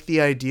don't like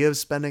the idea of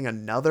spending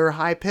another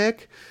high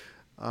pick.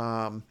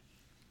 But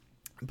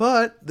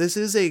this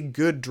is a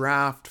good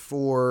draft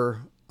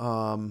for,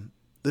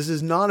 this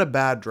is not a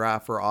bad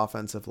draft for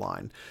offensive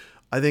line.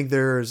 I think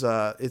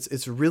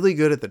it's really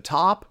good at the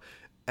top.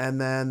 And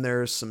then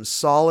there's some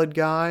solid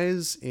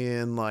guys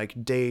in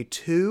like day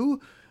 2.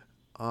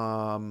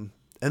 And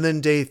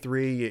then day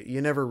 3,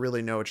 you never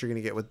really know what you're going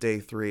to get with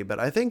day 3. But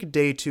I think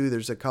day 2,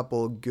 there's a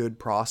couple good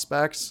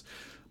prospects.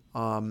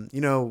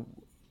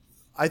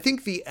 I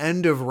think the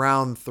end of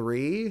round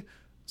 3,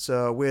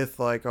 so with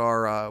like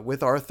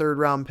our third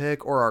round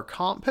pick or our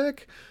comp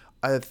pick,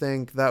 I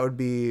think that would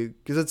be,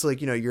 because it's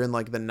like, you're in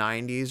like the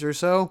 90s or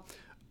so.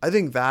 I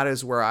think that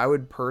is where I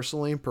would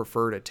personally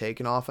prefer to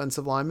take an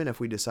offensive lineman if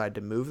we decide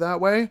to move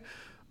that way.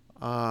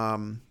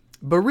 But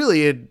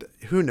really,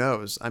 who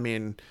knows? I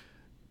mean,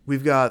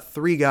 we've got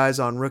 3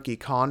 guys on rookie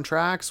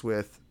contracts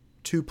with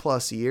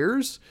 2+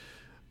 years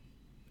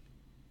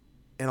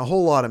and a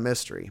whole lot of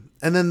mystery.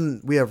 And then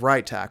we have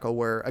right tackle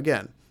where,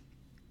 again,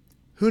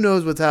 who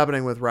knows what's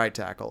happening with right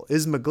tackle?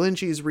 Is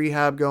McGlinchey's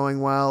rehab going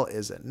well?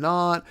 Is it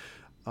not?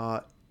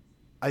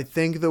 I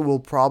think that we'll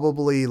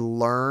probably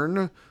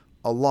learn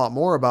a lot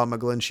more about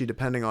McGlinchey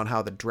depending on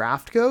how the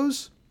draft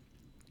goes.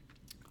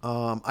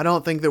 I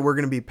don't think that we're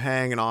going to be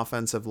paying an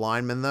offensive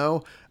lineman,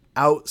 though,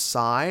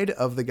 outside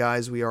of the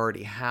guys we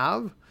already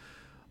have.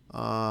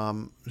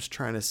 Just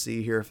trying to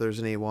see here if there's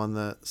anyone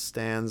that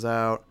stands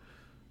out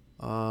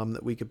that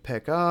we could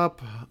pick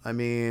up. I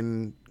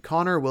mean,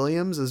 Connor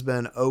Williams has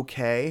been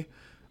okay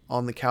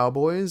on the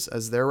Cowboys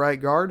as their right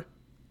guard.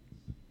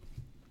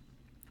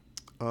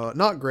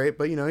 Not great,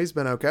 but, he's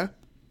been okay.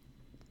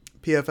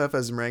 PFF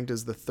has him ranked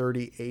as the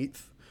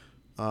 38th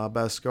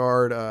best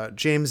guard.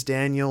 James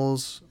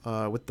Daniels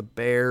with the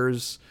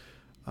Bears.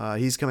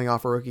 He's coming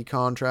off a rookie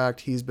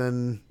contract. He's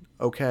been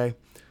okay.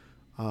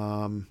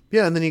 And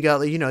then you got,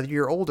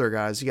 your older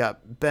guys. You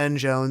got Ben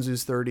Jones,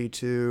 who's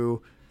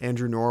 32.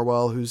 Andrew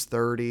Norwell, who's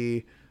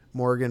 30.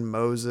 Morgan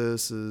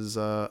Moses is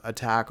a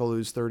tackle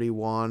who's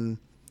 31.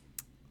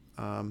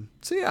 Who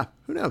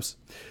knows?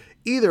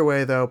 Either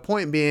way, though,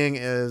 point being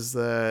is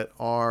that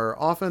our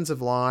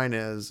offensive line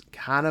is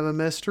kind of a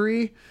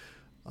mystery.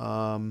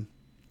 It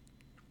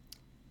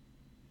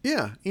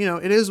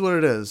is what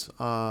it is.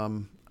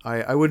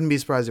 I wouldn't be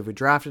surprised if we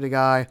drafted a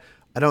guy.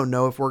 I don't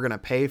know if we're going to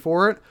pay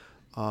for it.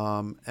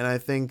 And I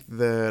think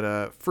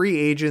that free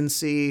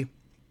agency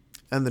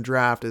and the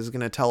draft is going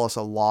to tell us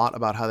a lot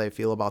about how they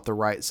feel about the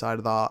right side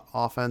of the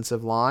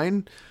offensive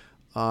line.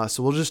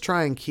 So we'll just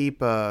try and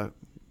keep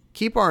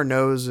our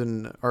nose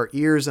and our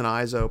ears and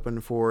eyes open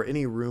for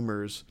any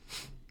rumors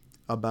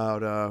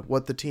about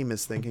what the team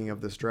is thinking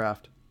of this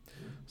draft.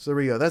 So there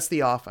we go. That's the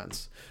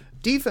offense.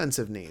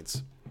 Defensive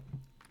needs.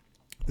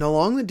 Now,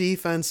 along the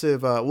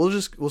defensive,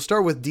 we'll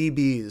start with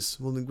DBs.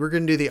 We're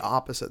going to do the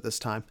opposite this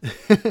time.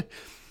 Let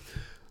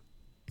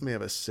me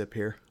have a sip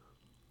here.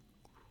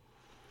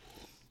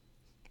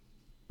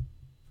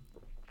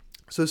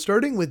 So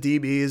starting with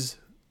DBs,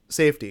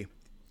 safety.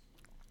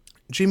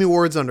 Jimmy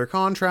Ward's under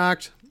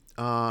contract.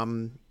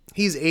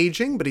 He's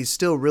aging, but he's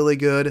still really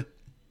good.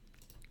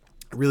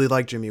 I really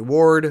like Jimmy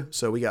Ward,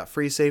 so we got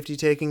free safety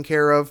taken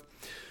care of.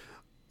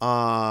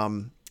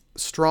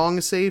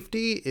 Strong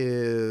safety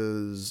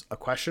is a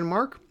question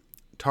mark.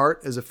 Tart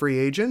is a free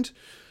agent.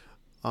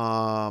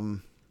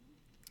 Where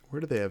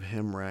do they have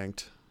him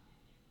ranked?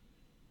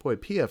 Boy,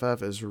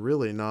 PFF is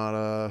really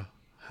not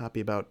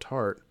happy about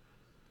Tart.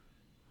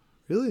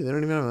 Really? They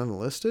don't even have him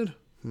listed?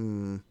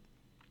 I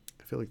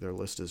feel like their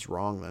list is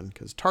wrong then,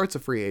 because Tart's a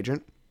free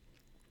agent.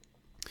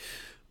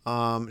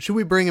 Should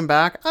we bring him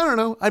back? I don't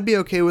know. I'd be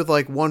okay with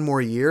like one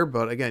more year,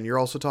 but again, you're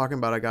also talking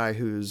about a guy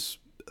who's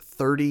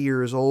 30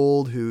 years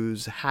old,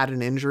 who's had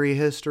an injury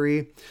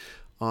history.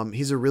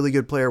 He's a really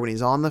good player when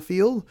he's on the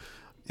field,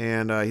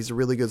 and he's a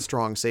really good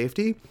strong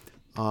safety.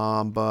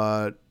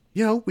 But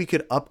we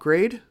could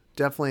upgrade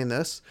definitely in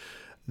this.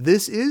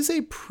 This is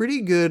a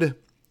pretty good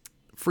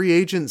free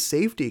agent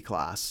safety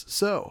class.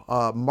 So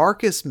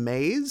Marcus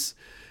Williams,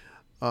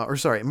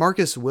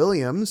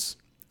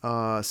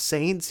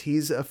 Saints,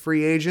 he's a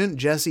free agent.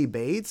 Jesse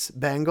Bates,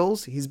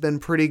 Bengals, he's been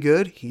pretty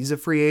good. He's a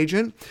free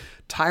agent.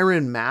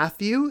 Tyrann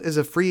Mathieu is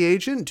a free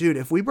agent. Dude,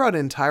 if we brought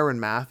in Tyrann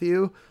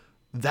Mathieu,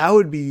 that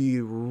would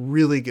be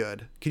really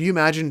good. Could you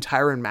imagine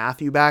Tyrann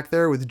Mathieu back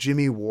there with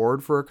Jimmy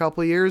Ward for a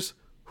couple of years?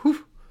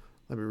 Whew,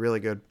 that'd be really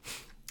good.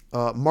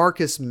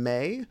 Marcus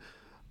May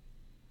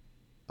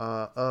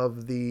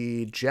of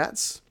the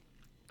Jets.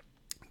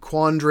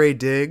 Quandre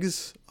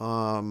Diggs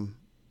from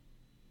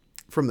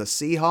the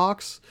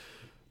Seahawks.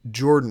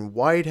 Jordan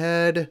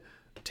Whitehead,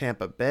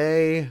 Tampa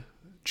Bay.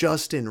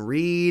 Justin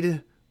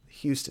Reed,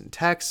 Houston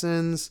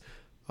Texans.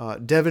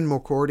 Devin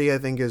McCourty, I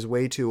think, is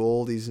way too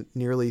old. He's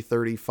nearly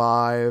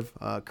 35.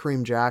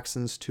 Kareem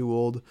Jackson's too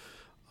old.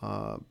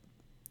 Jaron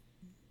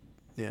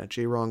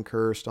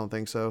Kearse, don't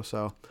think so.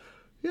 So,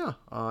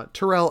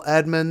 Terrell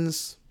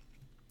Edmonds,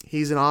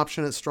 he's an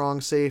option at strong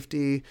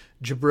safety.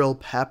 Jabril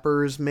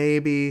Peppers,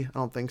 maybe. I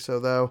don't think so,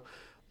 though.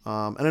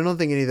 And I don't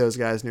think any of those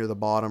guys near the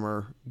bottom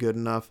are good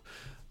enough.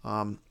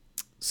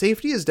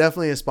 Safety is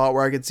definitely a spot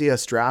where I could see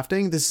us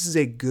drafting. This is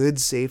a good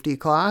safety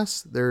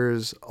class.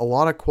 There's a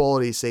lot of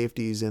quality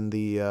safeties in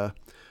the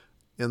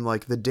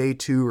day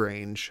 2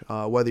 range,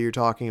 whether you're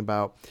talking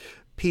about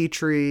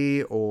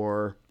Petrie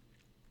or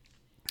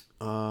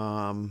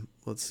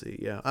Let's see.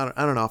 Yeah, I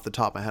don't know off the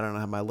top of my head. I don't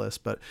have my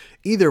list, but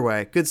either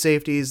way, good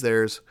safeties.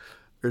 There's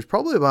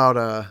probably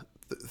about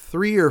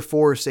 3 or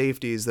 4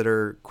 safeties that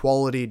are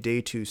quality day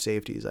 2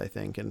 safeties, I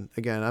think. And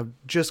again, I've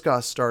just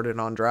got started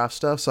on draft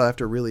stuff, so I have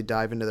to really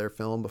dive into their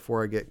film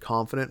before I get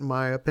confident in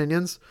my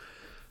opinions.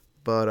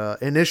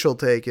 But initial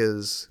take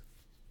is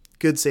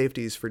good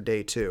safeties for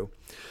day 2.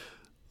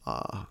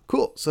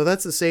 Cool. So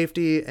that's the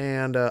safety,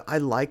 and I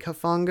like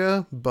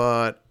Hufanga,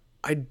 but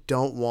I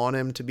don't want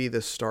him to be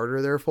the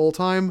starter there full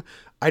time.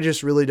 I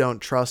just really don't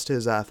trust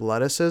his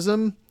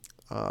athleticism,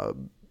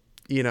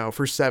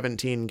 for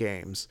 17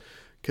 games,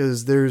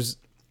 because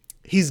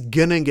he's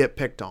gonna get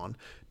picked on.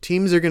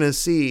 Teams are gonna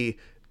see,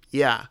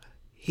 yeah,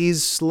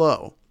 he's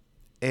slow.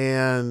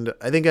 And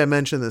I think I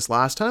mentioned this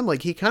last time,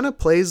 like he kind of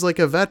plays like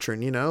a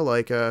veteran,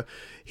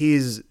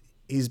 he's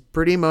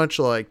pretty much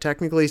like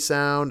technically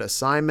sound,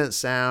 assignment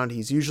sound.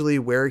 He's usually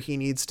where he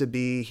needs to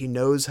be. He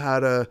knows how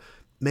to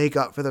make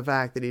up for the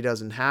fact that he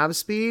doesn't have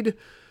speed,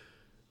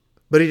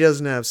 but he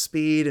doesn't have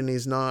speed and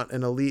he's not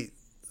an elite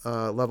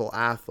level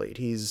athlete.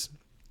 He's,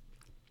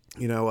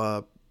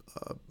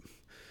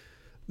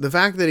 the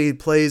fact that he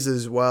plays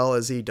as well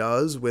as he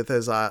does with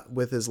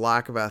his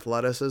lack of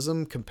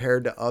athleticism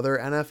compared to other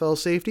NFL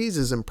safeties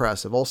is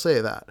impressive. I'll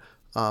say that.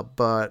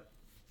 But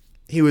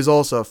he was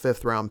also a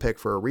 5th round pick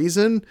for a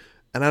reason.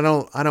 And I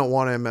don't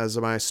want him as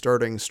my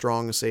starting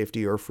strong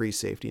safety or free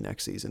safety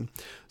next season.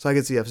 So I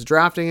could see us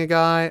drafting a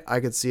guy. I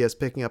could see us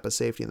picking up a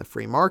safety in the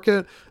free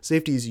market.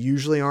 Safeties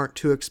usually aren't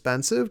too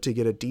expensive to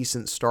get a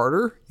decent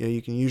starter.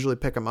 You can usually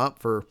pick them up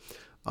for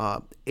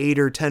 $8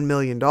 or $10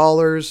 million.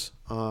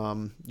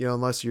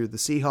 Unless you're the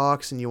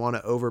Seahawks and you want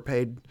to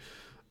overpay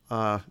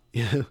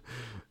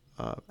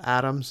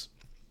Adams,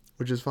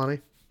 which is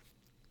funny.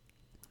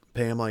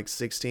 Pay him like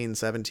 $16,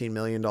 $17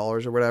 million or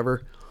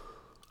whatever.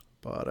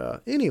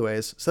 But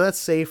anyways, so that's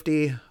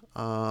safety.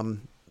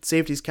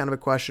 Safety's kind of a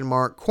question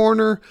mark.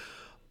 Corner,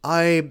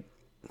 I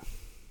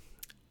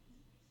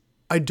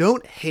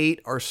don't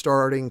hate our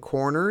starting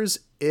corners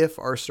if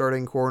our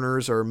starting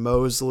corners are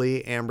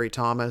Mosley, Ambry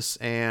Thomas,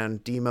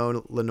 and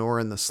Demo Lenore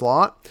in the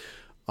slot.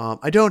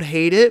 I don't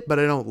hate it, but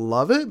I don't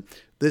love it.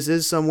 This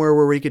is somewhere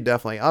where we could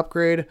definitely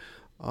upgrade.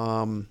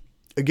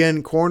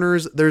 Again,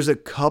 corners, there's a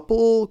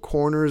couple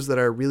corners that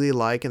I really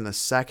like in the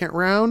 2nd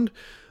round.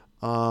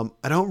 I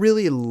don't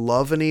really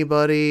love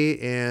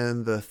anybody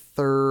in the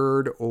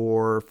 3rd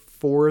or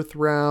 4th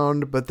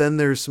round, but then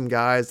there's some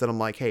guys that I'm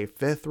like, hey,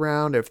 5th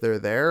round, if they're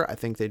there, I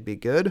think they'd be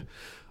good.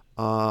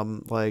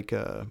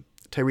 Tyreek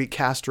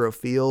Castro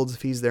Fields,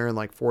 if he's there in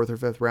like 4th or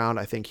 5th round,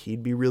 I think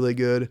he'd be really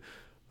good.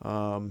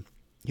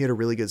 He had a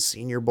really good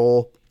Senior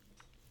Bowl.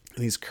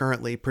 He's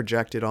currently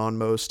projected on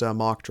most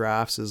mock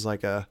drafts as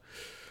like a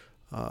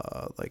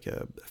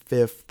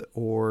 5th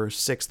or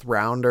 6th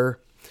rounder.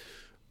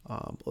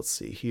 Let's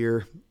see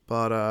here,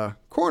 but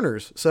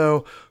corners.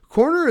 So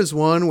corner is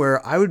one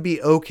where I would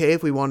be okay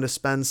if we wanted to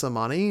spend some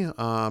money.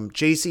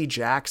 J.C.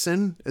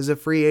 Jackson is a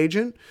free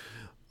agent.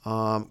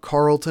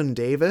 Carlton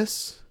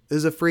Davis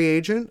is a free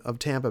agent of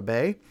Tampa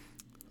Bay.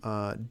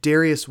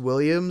 Darius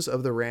Williams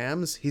of the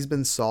Rams. He's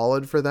been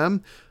solid for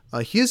them.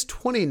 He is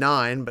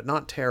 29, but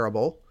not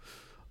terrible.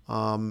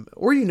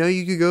 Or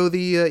you could go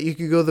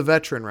the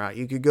veteran route.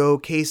 You could go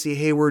Casey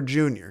Hayward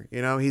Jr.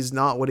 He's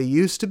not what he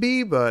used to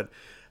be, but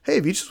hey,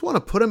 if you just want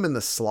to put him in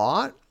the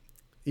slot,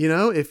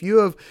 if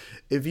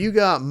you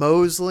got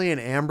Mosley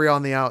and Ambry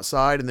on the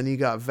outside, and then you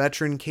got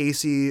veteran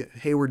Casey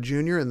Hayward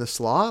Jr. in the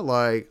slot,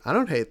 like I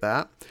don't hate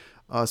that,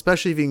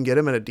 especially if you can get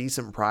him at a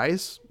decent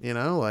price,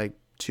 like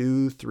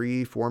 $2,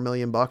 $3, $4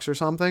 million or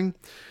something.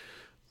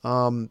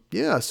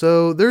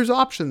 So there's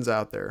options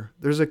out there.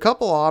 There's a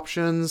couple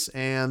options,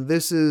 and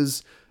this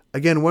is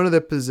again one of the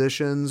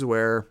positions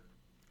where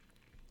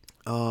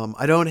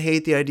I don't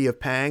hate the idea of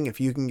paying if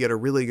you can get a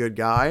really good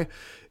guy.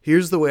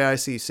 Here's the way I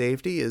see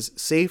safety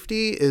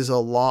is a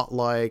lot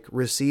like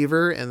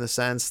receiver in the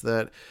sense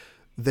that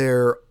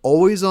they're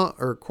always on,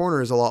 or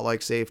corner is a lot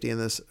like safety in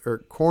this, or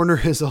corner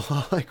is a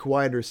lot like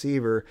wide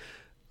receiver.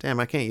 Damn,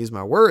 I can't use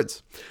my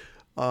words.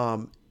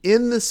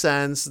 In the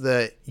sense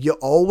that you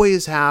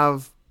always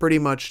have pretty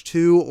much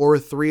 2 or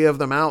 3 of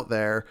them out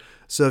there.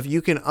 So if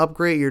you can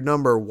upgrade your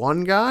number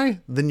 1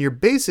 guy, then you're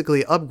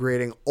basically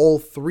upgrading all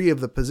 3 of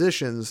the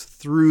positions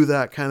through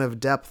that kind of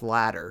depth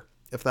ladder,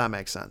 if that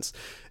makes sense.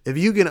 If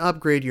you can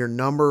upgrade your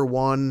number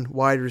 1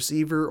 wide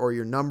receiver or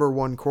your number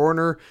 1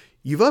 corner,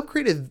 you've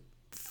upgraded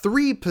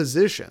 3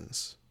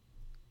 positions,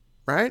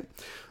 right?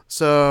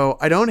 So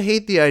I don't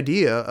hate the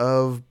idea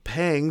of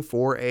paying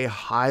for a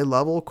high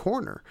level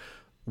corner.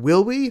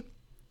 Will we?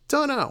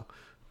 Don't know.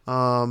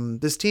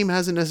 This team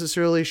hasn't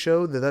necessarily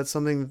showed that that's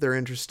something that they're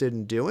interested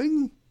in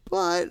doing,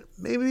 but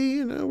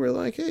maybe, we're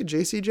like, hey,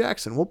 J.C.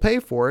 Jackson, we'll pay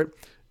for it,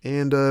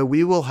 and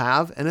we will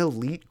have an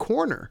elite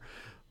corner.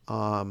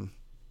 Who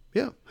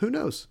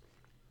knows?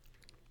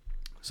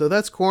 So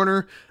that's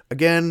corner.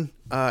 Again,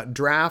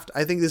 draft.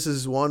 I think this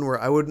is one where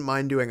I wouldn't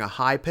mind doing a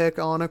high pick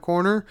on a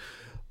corner.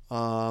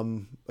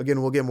 Again,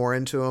 we'll get more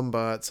into them,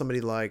 but somebody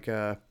like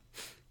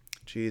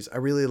Geez, I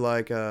really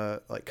like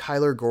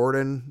Kyler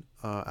Gordon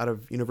out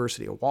of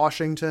University of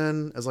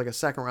Washington as like a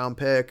second round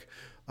pick.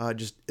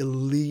 Just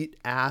elite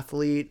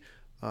athlete,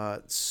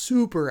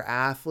 super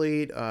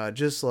athlete.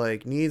 Just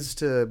like needs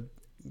to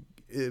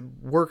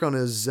work on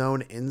his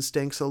zone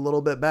instincts a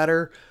little bit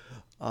better.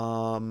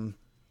 Yeah,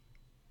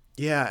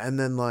 and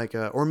then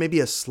or maybe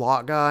a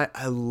slot guy.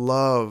 I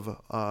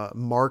love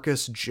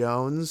Marcus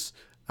Jones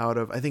out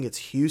of, I think it's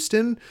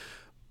Houston.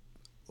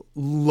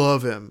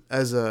 Love him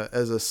as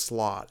a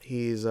slot.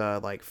 He's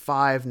like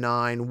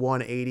 5'9",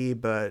 180,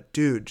 but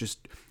dude,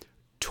 just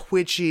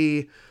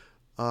twitchy,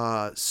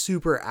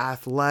 super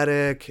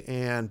athletic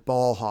and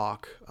ball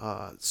hawk,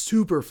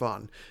 super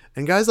fun.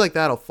 And guys like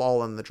that'll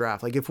fall in the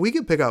draft. Like if we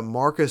could pick up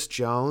Marcus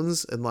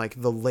Jones in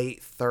like the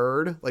late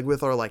third, like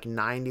with our like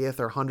 90th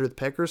or 100th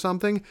pick or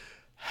something,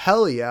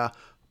 hell yeah,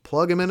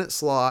 plug him in at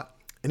slot,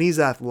 and he's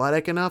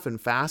athletic enough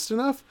and fast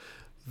enough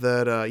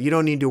that you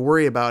don't need to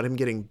worry about him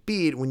getting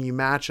beat when you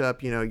match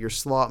up, your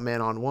slot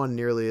man on one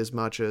nearly as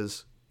much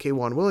as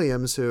K'Waun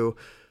Williams, who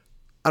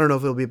I don't know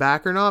if he'll be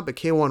back or not, but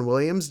K'Waun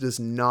Williams does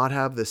not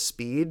have the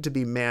speed to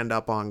be manned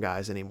up on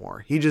guys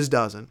anymore. He just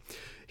doesn't.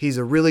 He's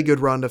a really good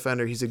run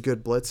defender. He's a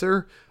good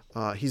blitzer.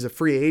 He's a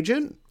free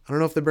agent. I don't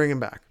know if they bring him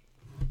back.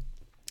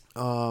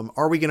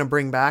 Are we going to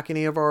bring back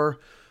any of our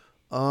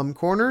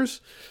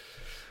corners?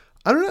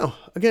 I don't know.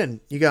 Again,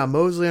 you got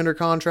Mosley under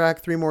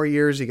contract 3 more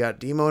years. You got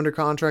Demo under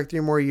contract 3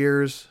 more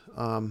years.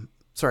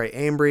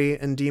 Ambry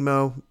and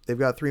Demo, they've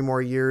got 3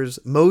 more years.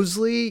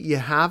 Mosley, you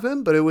have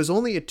him, but it was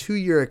only a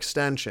 2-year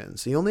extension.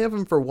 So you only have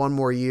him for 1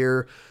 more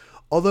year.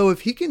 Although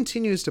if he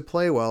continues to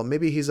play well,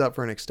 maybe he's up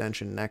for an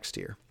extension next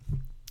year.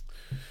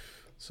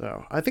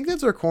 So I think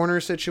that's our corner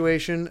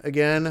situation.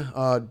 Again,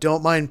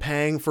 don't mind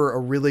paying for a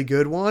really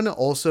good one.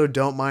 Also,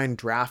 don't mind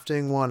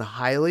drafting one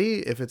highly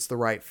if it's the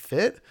right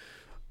fit.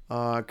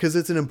 Because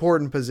it's an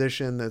important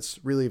position that's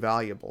really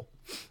valuable.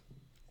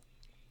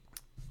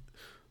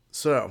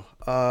 So,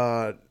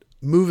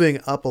 moving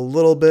up a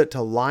little bit to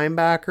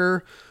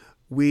linebacker,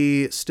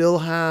 we still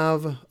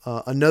have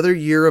another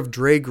year of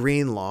Dre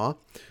Greenlaw.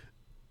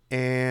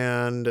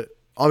 And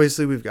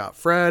obviously we've got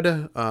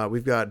Fred.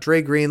 We've got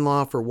Dre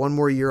Greenlaw for 1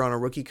 more year on a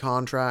rookie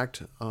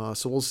contract.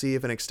 So we'll see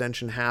if an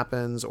extension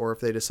happens or if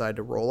they decide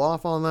to roll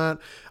off on that.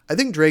 I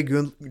think Dre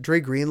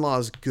Greenlaw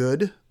is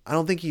good. I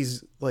don't think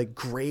he's like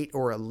great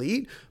or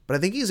elite, but I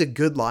think he's a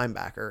good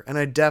linebacker. And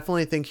I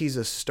definitely think he's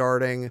a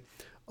starting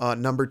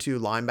number 2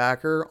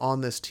 linebacker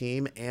on this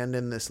team and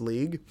in this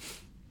league.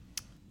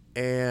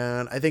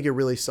 And I think it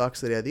really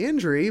sucks that he had the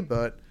injury,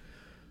 but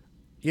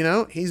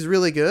he's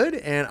really good,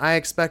 and I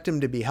expect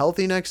him to be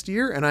healthy next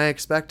year, and I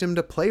expect him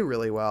to play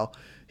really well.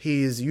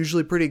 He's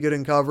usually pretty good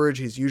in coverage.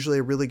 He's usually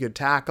a really good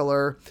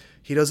tackler.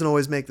 He doesn't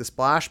always make the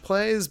splash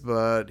plays,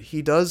 but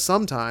he does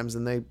sometimes,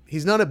 and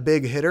he's not a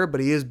big hitter,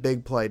 but he is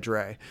big play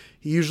Dre.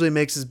 He usually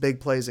makes his big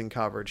plays in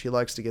coverage. He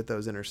likes to get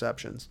those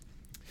interceptions.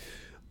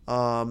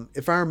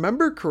 If I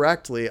remember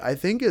correctly, I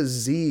think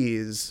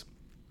Azeez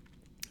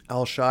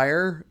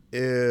Al-Shaair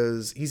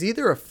he's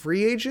either a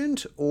free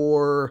agent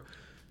or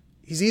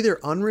he's either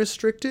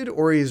unrestricted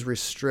or he's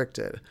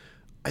restricted.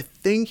 I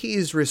think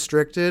he's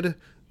restricted,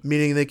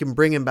 meaning they can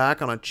bring him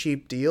back on a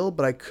cheap deal,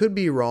 but I could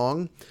be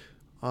wrong.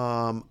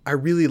 I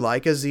really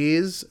like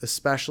Azeez,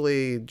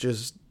 especially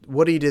just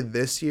what he did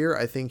this year.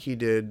 I think he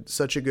did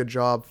such a good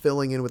job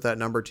filling in with that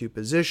number 2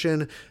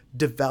 position,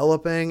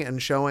 developing and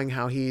showing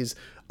how he's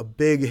a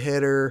big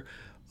hitter.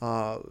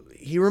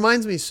 He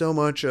reminds me so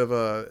much of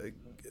a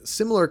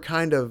similar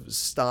kind of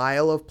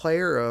style of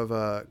player of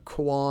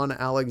Kwon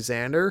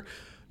Alexander.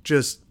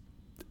 Just,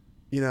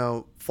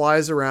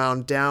 flies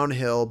around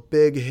downhill,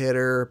 big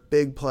hitter,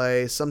 big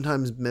play,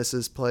 sometimes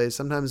misses plays,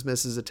 sometimes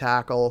misses a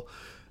tackle,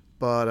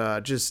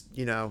 but just,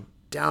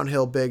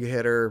 downhill, big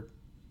hitter,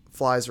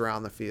 flies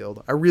around the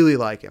field. I really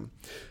like him.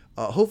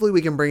 Hopefully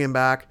we can bring him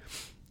back.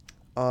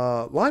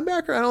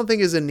 Linebacker, I don't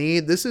think is a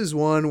need. This is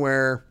one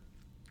where,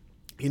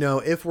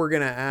 if we're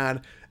going to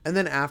add, and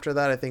then after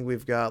that, I think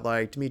we've got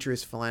like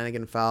Demetrius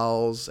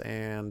Flannigan-Fowles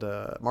and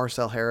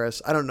Marcel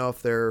Harris. I don't know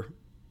if they're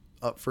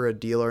up for a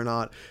deal or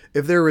not.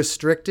 If they're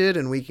restricted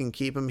and we can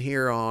keep them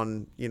here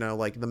on,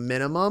 like the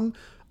minimum,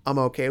 I'm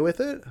okay with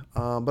it.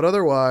 But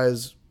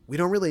otherwise, we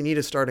don't really need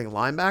a starting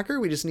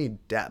linebacker. We just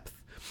need depth.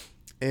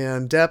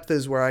 And depth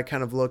is where I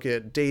kind of look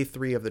at day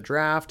 3 of the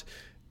draft.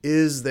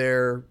 Is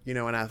there, an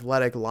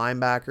athletic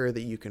linebacker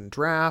that you can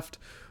draft,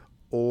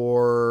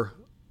 or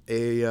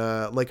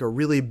a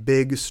really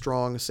big,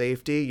 strong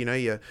safety?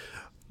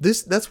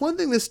 That's one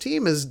thing this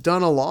team has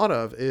done a lot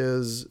of,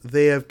 is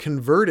they have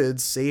converted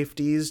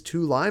safeties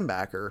to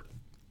linebacker.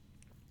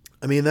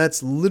 I mean,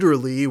 that's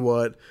literally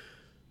what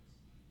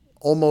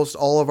almost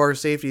all of our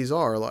safeties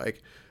are,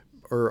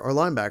 or our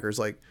linebackers.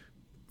 Like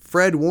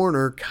Fred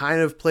Warner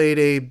kind of played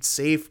a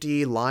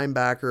safety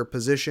linebacker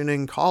position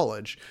in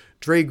college.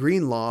 Dre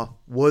Greenlaw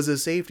was a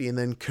safety and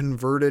then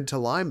converted to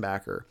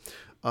linebacker.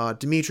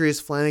 Demetrius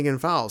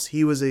Flannigan-Fowles,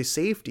 he was a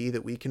safety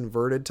that we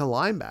converted to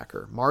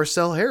linebacker.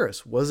 Marcel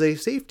Harris was a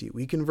safety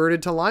we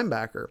converted to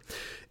linebacker.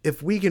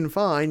 If we can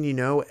find,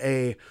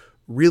 a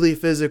really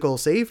physical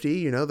safety,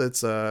 you know,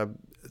 that's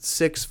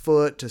 6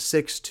 foot to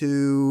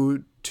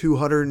 6'2",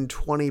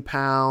 220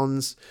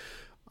 pounds.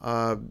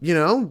 You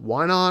know,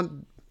 why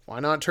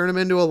not turn him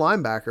into a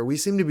linebacker? We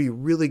seem to be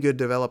really good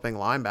developing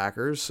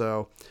linebackers,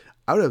 so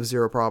I would have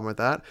zero problem with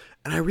that.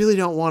 And I really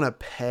don't want to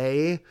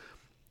pay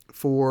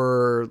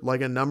for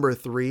like a number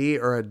 3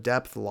 or a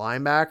depth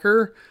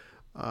linebacker.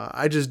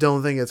 I just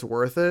don't think it's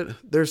worth it.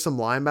 There's some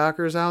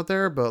linebackers out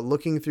there, but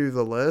looking through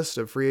the list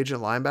of free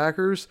agent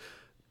linebackers,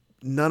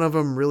 none of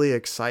them really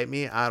excite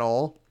me at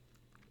all.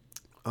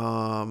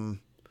 None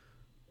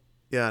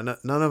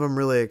of them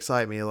really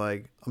excite me.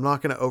 Like, I'm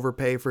not going to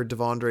overpay for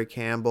Devondre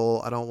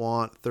Campbell. I don't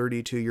want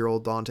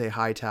 32-year-old Dante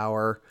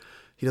Hightower.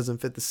 He doesn't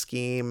fit the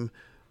scheme.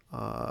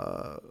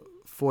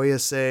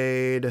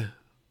 Foyesade,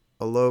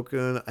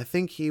 Olokun. I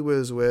think he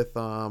was with,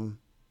 where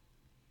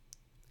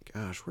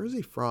is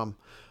he from?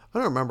 I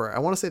don't remember. I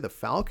want to say the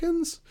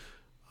Falcons.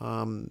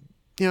 You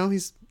know,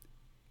 he's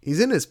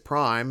in his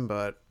prime,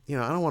 but you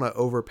know, I don't want to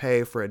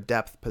overpay for a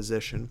depth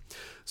position.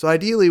 So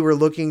ideally, we're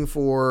looking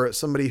for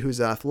somebody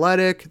who's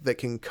athletic, that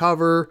can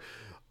cover,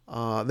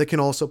 that can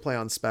also play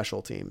on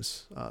special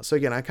teams. So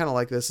again, I kind of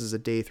like this as a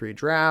day 3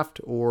 draft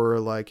or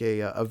like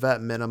a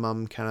vet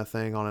minimum kind of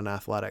thing on an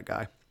athletic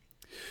guy.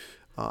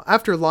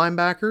 After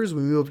linebackers,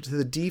 we move to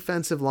the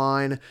defensive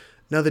line.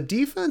 Now, the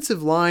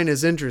defensive line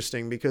is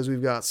interesting because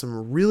we've got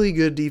some really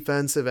good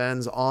defensive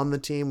ends on the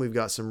team. We've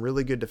got some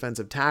really good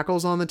defensive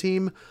tackles on the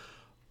team,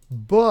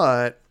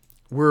 but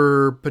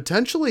we're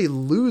potentially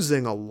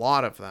losing a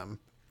lot of them.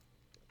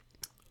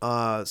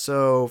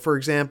 So, for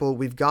example,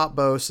 we've got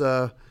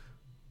Bosa.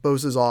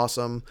 Bosa's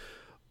awesome.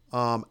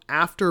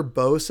 After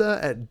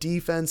Bosa at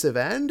defensive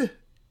end,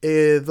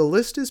 the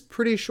list is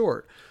pretty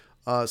short.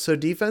 So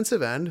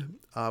defensive end,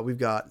 we've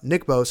got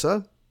Nick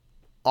Bosa.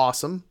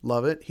 Awesome.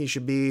 Love it. He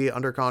should be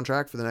under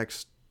contract for the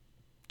next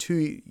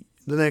 2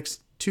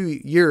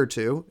 year or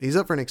two. He's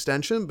up for an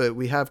extension, but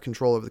we have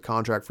control of the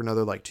contract for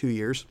another like 2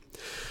 years.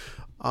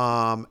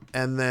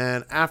 And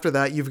then after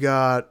that, you've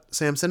got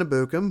Samson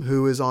Ebukam,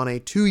 who is on a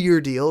 2-year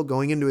deal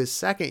going into his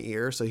 2nd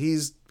year. So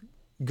he's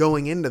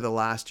going into the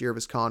last year of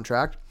his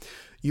contract.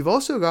 You've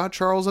also got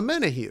Charles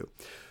Omenihu,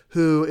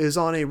 who is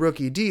on a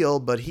rookie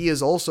deal, but he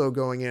is also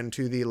going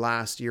into the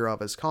last year of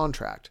his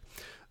contract.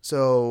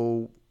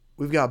 So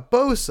we've got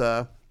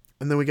Bosa,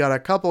 and then we got a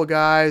couple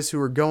guys who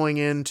are going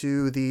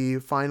into the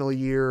final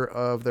year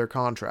of their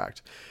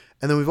contract.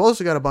 And then we've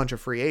also got a bunch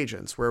of free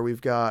agents where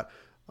we've got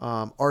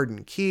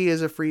Arden Key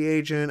is a free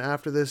agent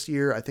after this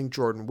year. I think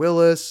Jordan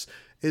Willis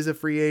is a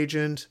free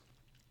agent.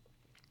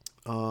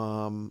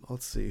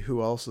 Let's see,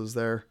 who else is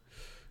there?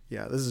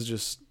 Yeah, this is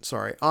just,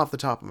 sorry, off the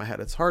top of my head.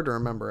 It's hard to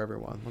remember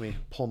everyone. Let me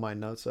pull my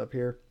notes up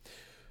here.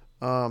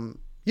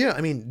 Yeah,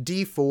 I mean,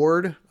 D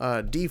Ford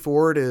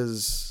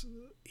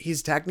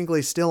he's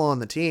technically still on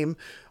the team.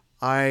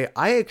 I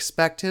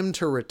expect him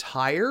to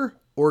retire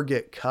or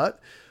get cut.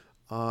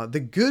 The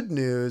good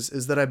news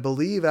is that I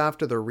believe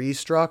after the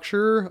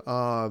restructure,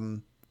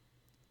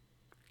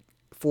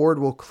 Ford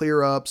will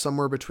clear up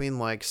somewhere between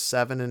like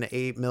 $7 and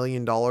 $8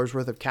 million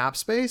worth of cap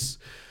space.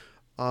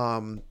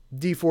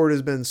 D Ford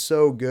has been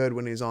so good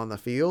when he's on the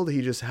field.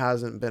 He just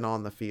hasn't been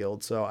on the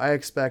field. So I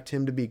expect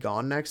him to be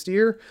gone next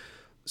year.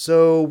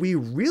 So we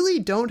really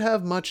don't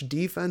have much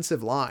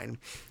defensive line.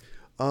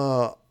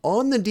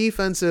 On the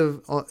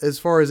defensive, as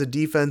far as a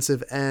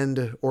defensive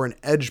end or an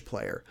edge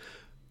player.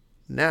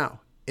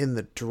 Now, in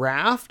the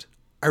draft,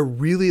 I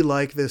really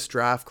like this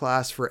draft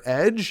class for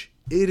edge.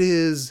 It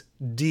is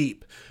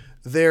deep.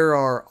 There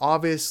are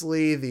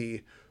obviously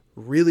the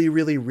really,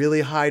 really,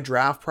 really high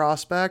draft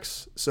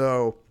prospects.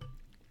 So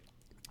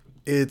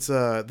it's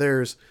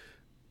there's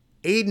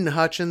Aiden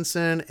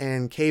Hutchinson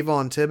and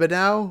Kayvon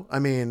Thibodeau. I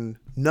mean,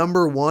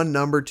 number 1,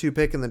 number 2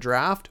 pick in the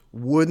draft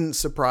wouldn't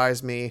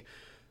surprise me.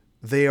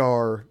 They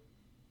are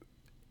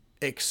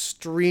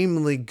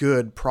extremely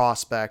good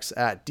prospects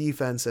at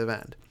defensive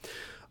end.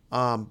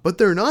 But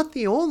they're not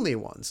the only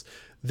ones.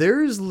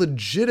 There's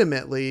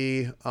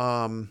legitimately,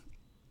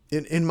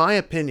 in my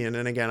opinion,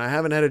 and again, I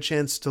haven't had a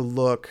chance to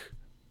look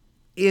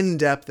in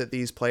depth at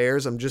these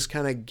players. I'm just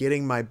kind of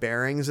getting my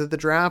bearings at the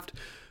draft.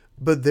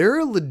 But there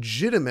are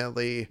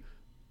legitimately,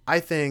 I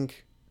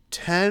think,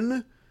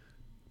 10,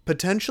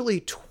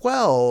 potentially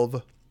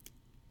 12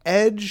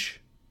 edge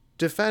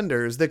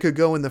defenders that could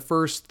go in the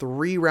first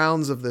 3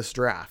 rounds of this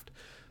draft.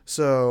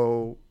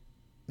 So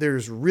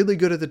there's really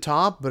good at the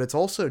top, but it's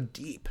also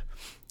deep.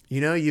 You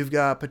know, you've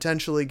got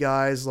potentially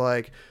guys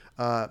like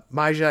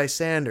Myjai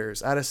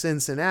Sanders out of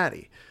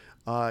Cincinnati.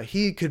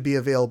 He could be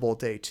available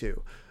day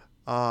 2.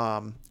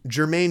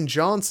 Jermaine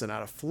Johnson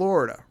out of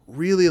Florida.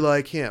 Really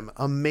like him.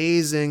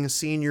 Amazing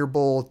Senior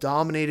Bowl.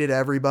 Dominated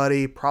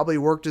everybody. Probably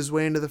worked his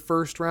way into the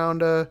first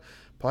round.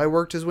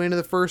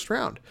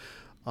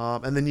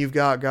 And then you've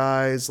got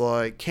guys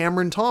like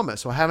Cameron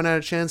Thomas, who I haven't had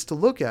a chance to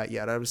look at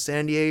yet, out of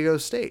San Diego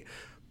State.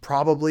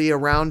 Probably a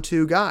round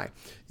 2 guy.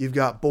 You've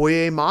got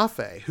Boye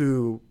Mafe,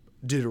 who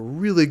did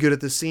really good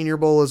at the Senior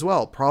Bowl as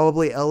well.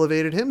 Probably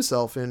elevated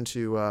himself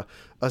into a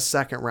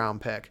second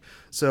round pick.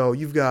 So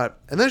you've got,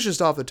 and that's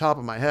just off the top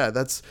of my head.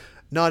 That's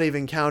not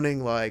even counting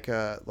Kingsley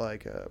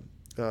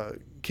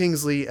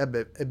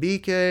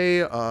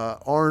Ebike,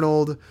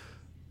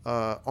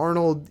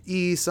 Arnold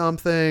E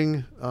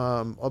something.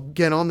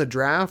 Again, on the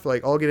draft,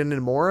 like I'll get into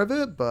more of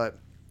it, but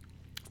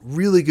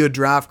really good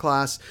draft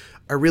class.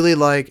 I really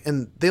like,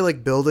 and they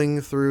like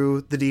building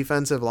through the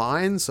defensive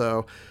line.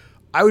 So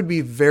I would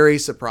be very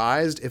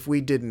surprised if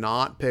we did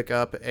not pick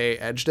up a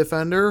edge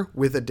defender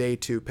with a day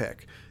 2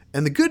 pick.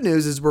 And the good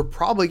news is we're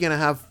probably going to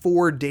have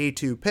 4 day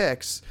 2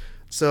 picks.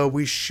 So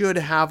we should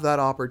have that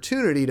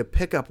opportunity to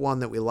pick up one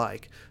that we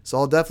like. So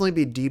I'll definitely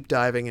be deep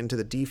diving into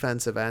the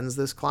defensive ends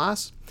this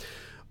class.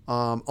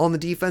 On the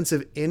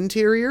defensive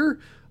interior,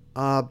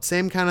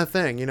 same kind of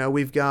thing.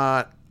 We've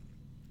got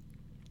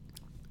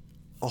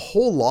a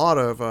whole lot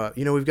of,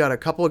 we've got a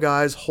couple of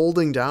guys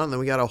holding down, and then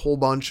we got a whole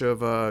bunch of,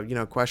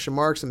 question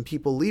marks and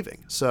people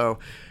leaving. So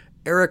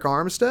Eric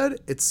Armstead,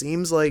 it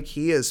seems like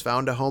he has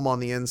found a home on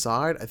the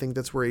inside. I think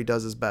that's where he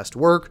does his best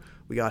work.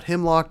 We got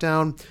him locked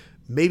down.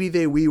 Maybe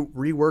they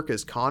rework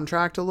his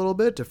contract a little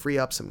bit to free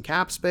up some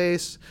cap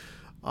space.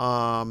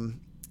 And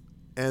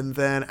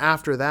then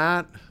after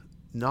that,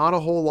 not a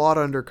whole lot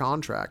under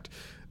contract.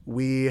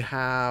 We do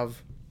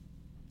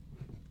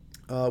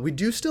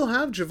still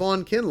have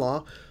Javon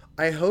Kinlaw.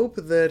 I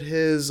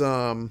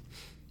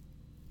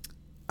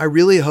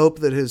really hope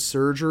that his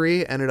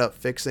surgery ended up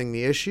fixing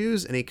the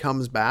issues and he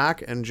comes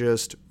back and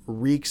just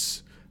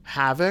wreaks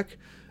havoc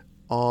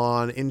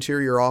on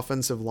interior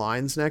offensive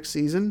lines next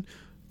season.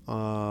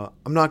 I'm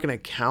not going to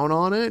count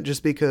on it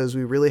just because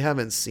we really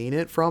haven't seen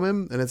it from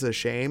him, and it's a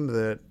shame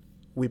that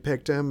we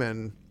picked him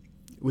and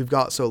we've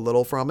got so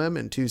little from him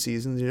in 2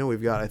 seasons.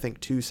 We've got, I think,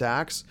 2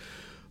 sacks.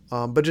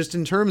 But just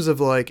in terms of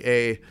like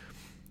a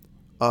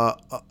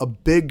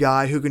big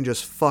guy who can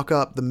just fuck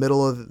up the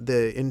middle of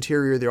the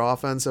interior of the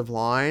offensive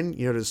line,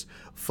 just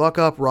fuck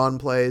up run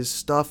plays,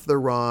 stuff the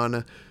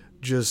run,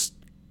 just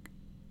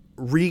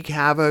wreak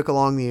havoc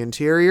along the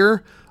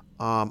interior.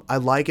 I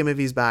like him if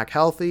he's back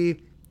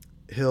healthy.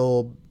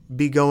 He'll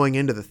be going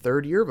into the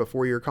 3rd year of a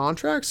 4-year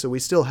contract, so we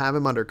still have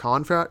him under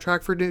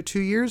contract for 2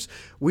 years.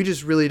 We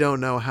just really don't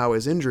know how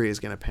his injury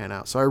is going to pan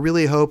out. So I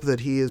really hope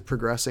that he is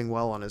progressing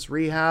well on his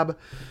rehab.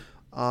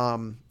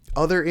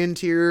 Other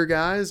interior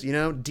guys,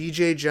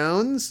 DJ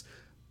Jones,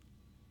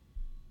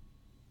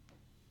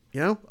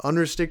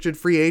 unrestricted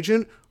free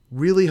agent.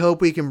 Really hope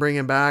we can bring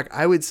him back.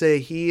 I would say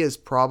he is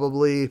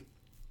probably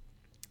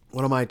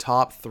one of my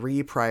top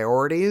 3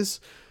 priorities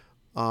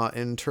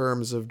in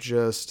terms of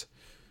just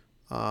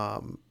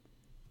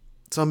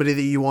somebody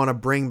that you want to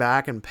bring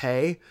back and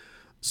pay.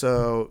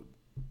 So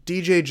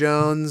DJ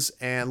Jones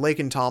and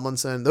Laken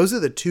Tomlinson, those are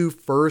the 2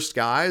 first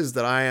guys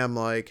that I am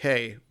like,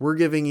 hey, we're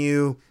giving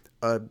you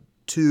a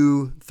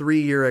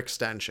 2-3 year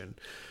extension.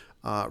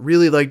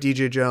 Really like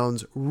DJ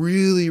Jones.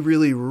 Really,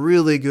 really,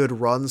 really good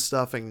run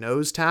stuffing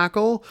nose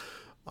tackle.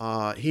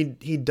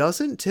 He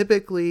doesn't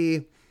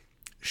typically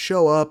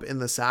show up in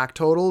the sack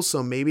totals,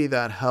 so maybe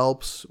that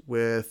helps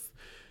with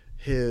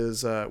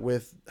his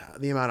with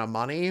the amount of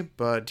money,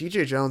 but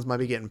DJ Jones might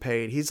be getting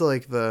paid. He's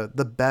like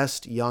the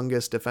best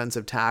youngest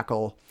defensive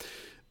tackle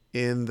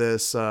in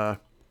this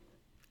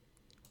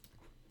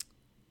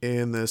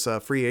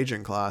free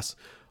agent class.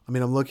 I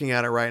mean, I'm looking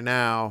at it right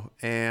now,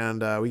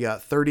 and we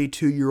got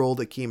 32-year-old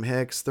Akeem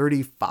Hicks,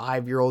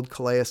 35-year-old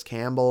Calais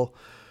Campbell.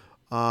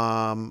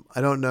 I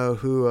don't know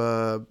who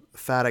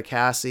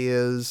Fatakasi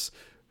is,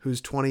 who's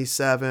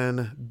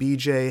 27.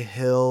 BJ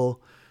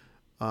Hill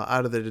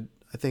out of the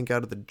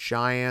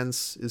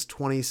Giants is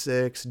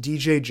 26.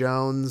 DJ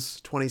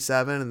Jones,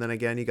 27. And then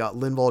again, you got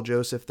Linval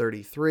Joseph,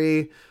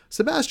 33.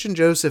 Sebastian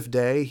Joseph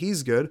Day,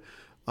 he's good.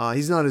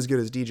 He's not as good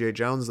as DJ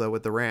Jones, though,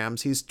 with the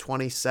Rams. He's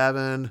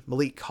 27.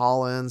 Malik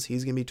Collins,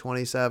 he's going to be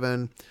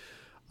 27.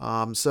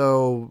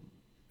 So,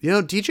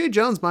 DJ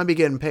Jones might be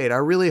getting paid. I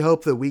really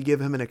hope that we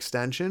give him an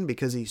extension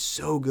because he's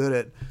so good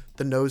at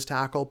the nose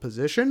tackle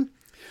position.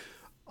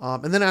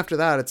 And then after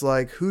that, it's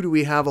like, who do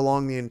we have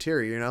along the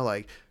interior?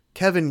 Like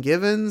Kevin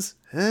Givens,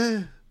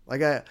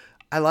 like I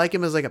like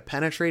him as like a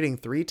penetrating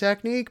 3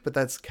 technique, but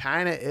that's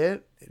kind of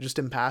it, just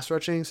in pass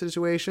rushing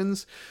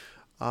situations.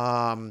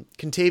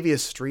 Contavious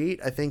Street,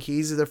 I think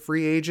he's the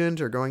free agent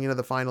or going into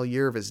the final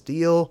year of his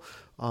deal.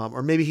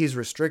 Or maybe he's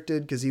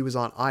restricted because he was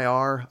on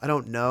IR. I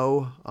don't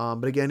know.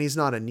 But again, he's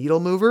not a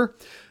needle mover.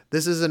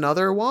 This is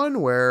another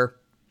one where,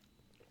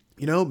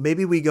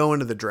 maybe we go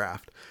into the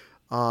draft.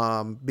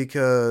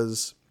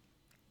 Because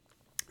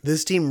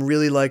this team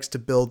really likes to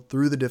build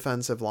through the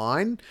defensive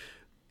line.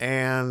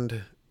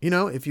 And,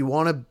 if you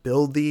want to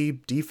build the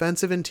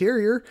defensive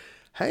interior,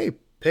 hey,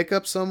 pick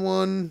up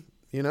someone,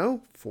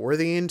 for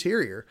the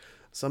interior.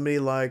 Somebody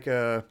like,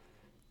 somebody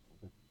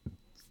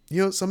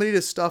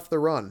to stuff the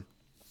run.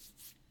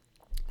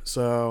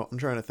 So I'm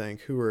trying to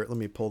think let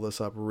me pull this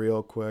up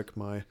real quick.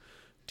 My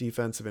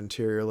defensive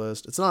interior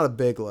list. It's not a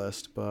big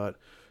list, but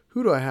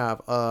who do I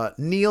have?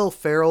 Neil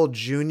Farrell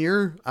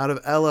Jr. out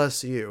of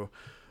LSU.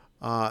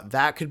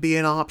 That could be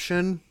an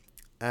option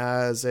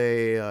as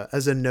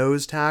a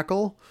nose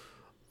tackle.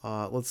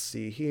 Let's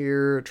see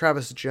here.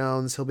 Travis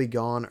Jones, he'll be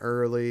gone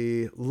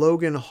early.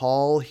 Logan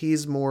Hall,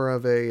 he's more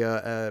of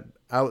a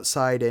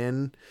outside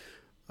in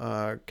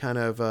kind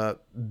of a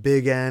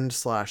big end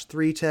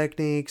 /3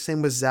 technique.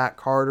 Same with Zach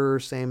Carter,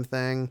 same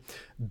thing.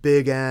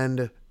 Big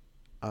end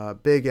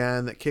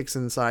that kicks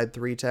inside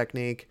 3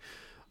 technique.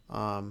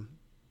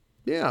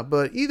 Yeah,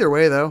 but either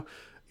way though,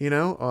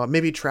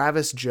 maybe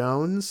Travis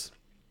Jones,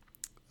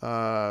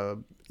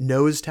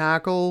 nose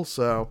tackle.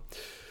 So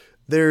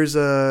there's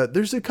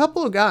a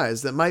couple of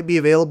guys that might be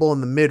available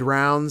in the mid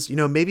rounds.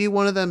 Maybe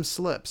one of them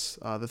slips.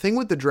 The thing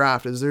with the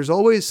draft is there's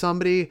always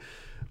somebody.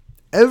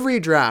 Every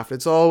draft,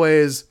 it's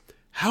always,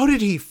 how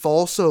did he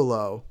fall so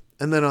low?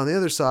 And then on the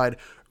other side,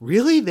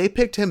 really? They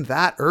picked him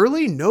that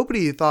early?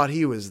 Nobody thought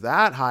he was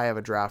that high of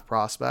a draft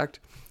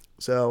prospect.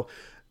 So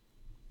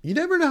you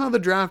never know how the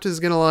draft is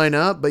going to line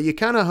up, but you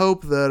kind of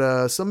hope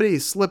that somebody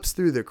slips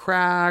through the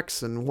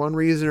cracks and one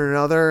reason or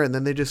another, and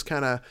then they just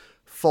kind of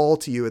fall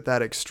to you at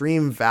that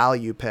extreme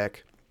value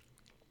pick.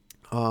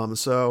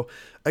 So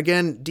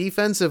again,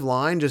 defensive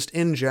line, just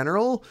in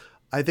general,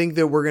 I think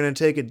that we're going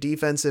to take a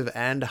defensive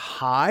end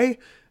high,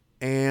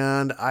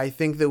 and I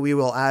think that we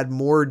will add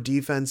more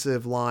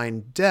defensive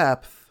line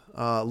depth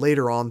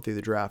later on through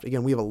the draft.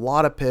 Again, we have a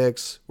lot of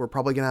picks. We're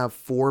probably going to have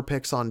 4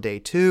 picks on day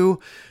 2,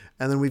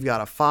 and then we've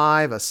got a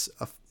 5,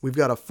 we've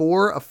got a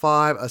 4, a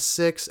 5, a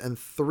 6, and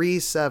 3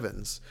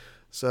 7s.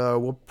 So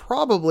we'll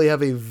probably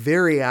have a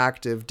very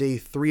active day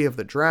 3 of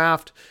the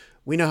draft.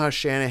 We know how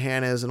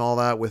Shanahan is and all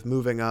that with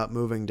moving up,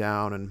 moving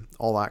down, and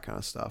all that kind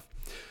of stuff.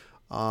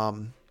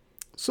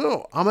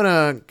 So I'm going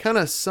to kind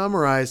of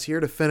summarize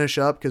here to finish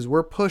up because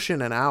we're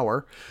pushing an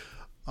hour.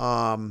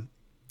 On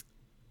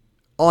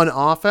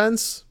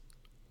offense,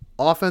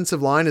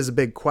 offensive line is a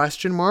big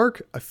question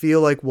mark. I feel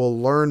like we'll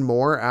learn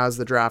more as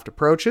the draft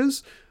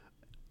approaches.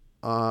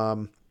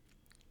 Wide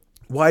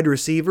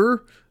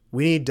receiver,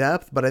 we need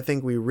depth, but I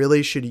think we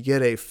really should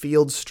get a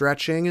field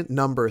stretching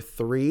number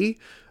 3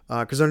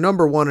 because our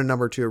number 1 and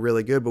number 2 are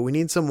really good, but we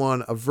need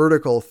someone, a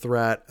vertical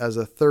threat as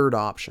a third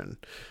option.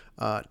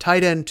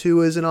 Tight end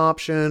 2 is an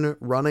option.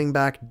 Running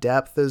back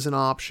depth is an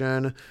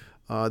option.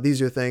 These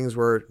are things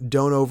where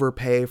don't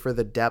overpay for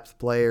the depth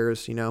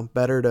players.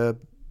 Better to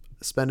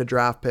spend a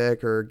draft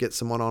pick or get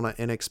someone on an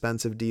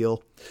inexpensive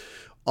deal.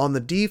 On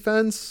the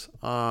defense,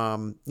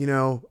 I'm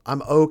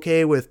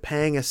okay with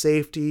paying a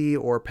safety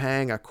or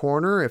paying a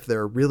corner if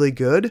they're really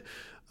good,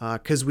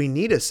 because we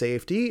need a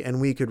safety and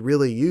we could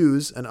really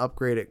use an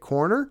upgraded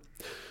corner.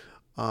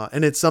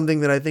 And it's something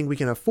that I think we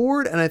can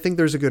afford, and I think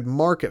there's a good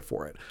market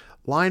for it.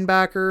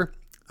 Linebacker,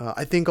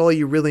 I think all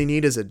you really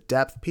need is a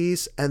depth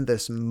piece and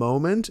this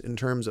moment in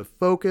terms of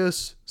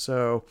focus.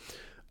 So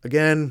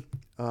again,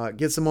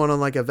 get someone on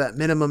like a vet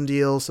minimum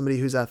deal, somebody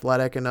who's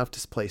athletic enough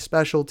to play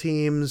special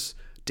teams,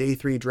 day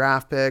 3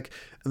 draft pick.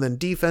 And then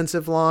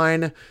defensive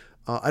line,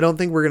 I don't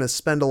think we're going to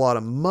spend a lot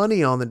of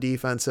money on the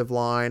defensive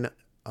line.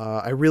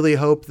 I really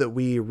hope that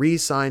we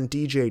re-sign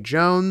DJ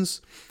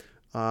Jones,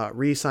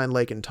 re-sign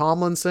Laken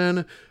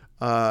Tomlinson.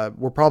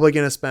 We're probably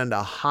going to spend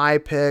a high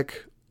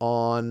pick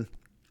on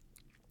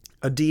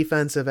a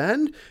defensive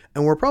end,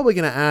 and we're probably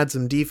going to add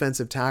some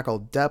defensive tackle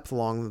depth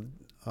along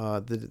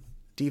the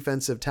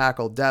defensive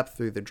tackle depth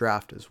through the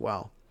draft as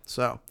well.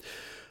 So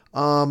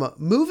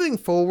moving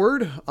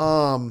forward,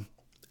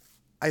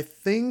 I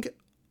think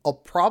I'll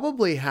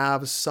probably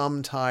have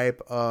some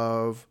type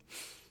of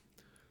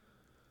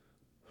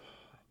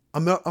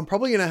I'm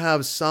probably going to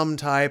have some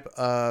type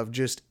of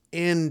just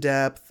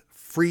in-depth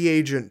free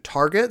agent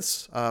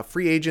targets.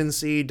 Free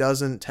agency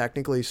doesn't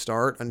technically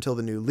start until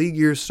the new league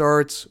year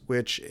starts,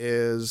 which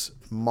is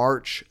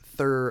March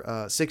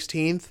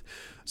 16th.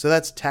 So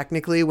that's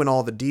technically when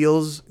all the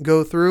deals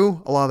go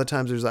through. A lot of the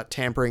times there's that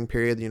tampering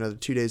period, the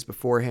 2 days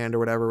beforehand or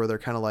whatever, where they're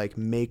kind of like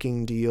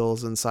making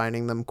deals and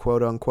signing them,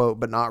 quote unquote,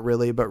 but not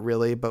really, but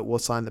we'll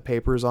sign the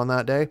papers on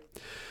that day.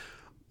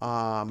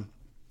 So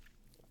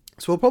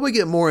we'll probably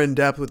get more in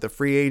depth with the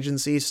free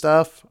agency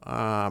stuff.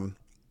 I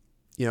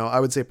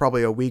would say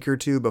probably a week or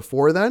 2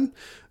 before then,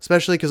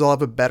 especially because I'll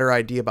have a better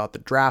idea about the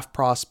draft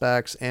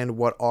prospects and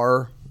what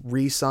our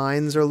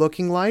re-signs are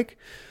looking like.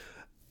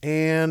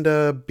 And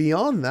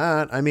beyond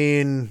that, I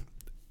mean,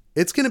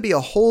 it's going to be a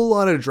whole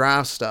lot of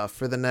draft stuff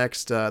for the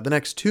next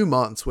 2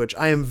 months, which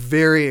I am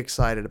very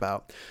excited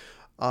about.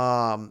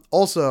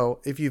 Also,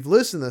 if you've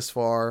listened this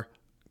far,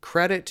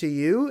 credit to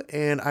you.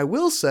 And I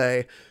will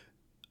say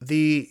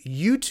the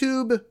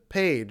YouTube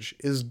page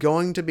is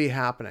going to be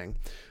happening.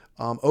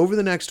 Over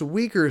the next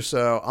week or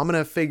so, I'm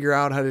going to figure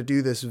out how to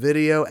do this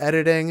video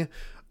editing,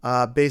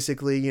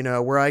 basically,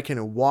 where I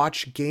can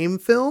watch game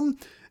film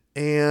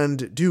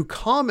and do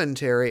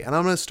commentary. And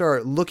I'm going to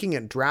start looking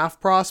at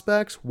draft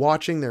prospects,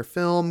 watching their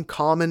film,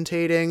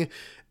 commentating,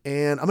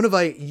 and I'm going to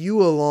invite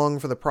you along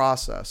for the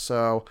process.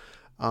 So,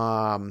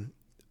 my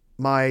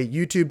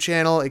YouTube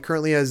channel, it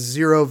currently has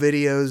 0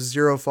 videos,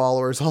 0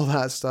 followers, all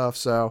that stuff.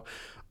 So,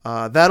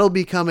 That'll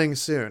be coming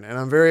soon, and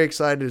I'm very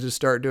excited to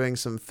start doing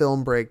some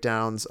film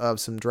breakdowns of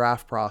some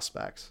draft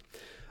prospects.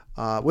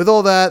 With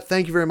all that,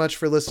 thank you very much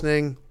for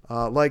listening.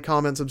 Like,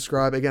 comment,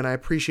 subscribe. Again, I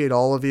appreciate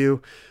all of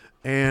you.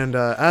 And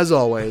as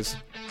always,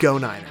 go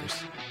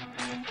Niners.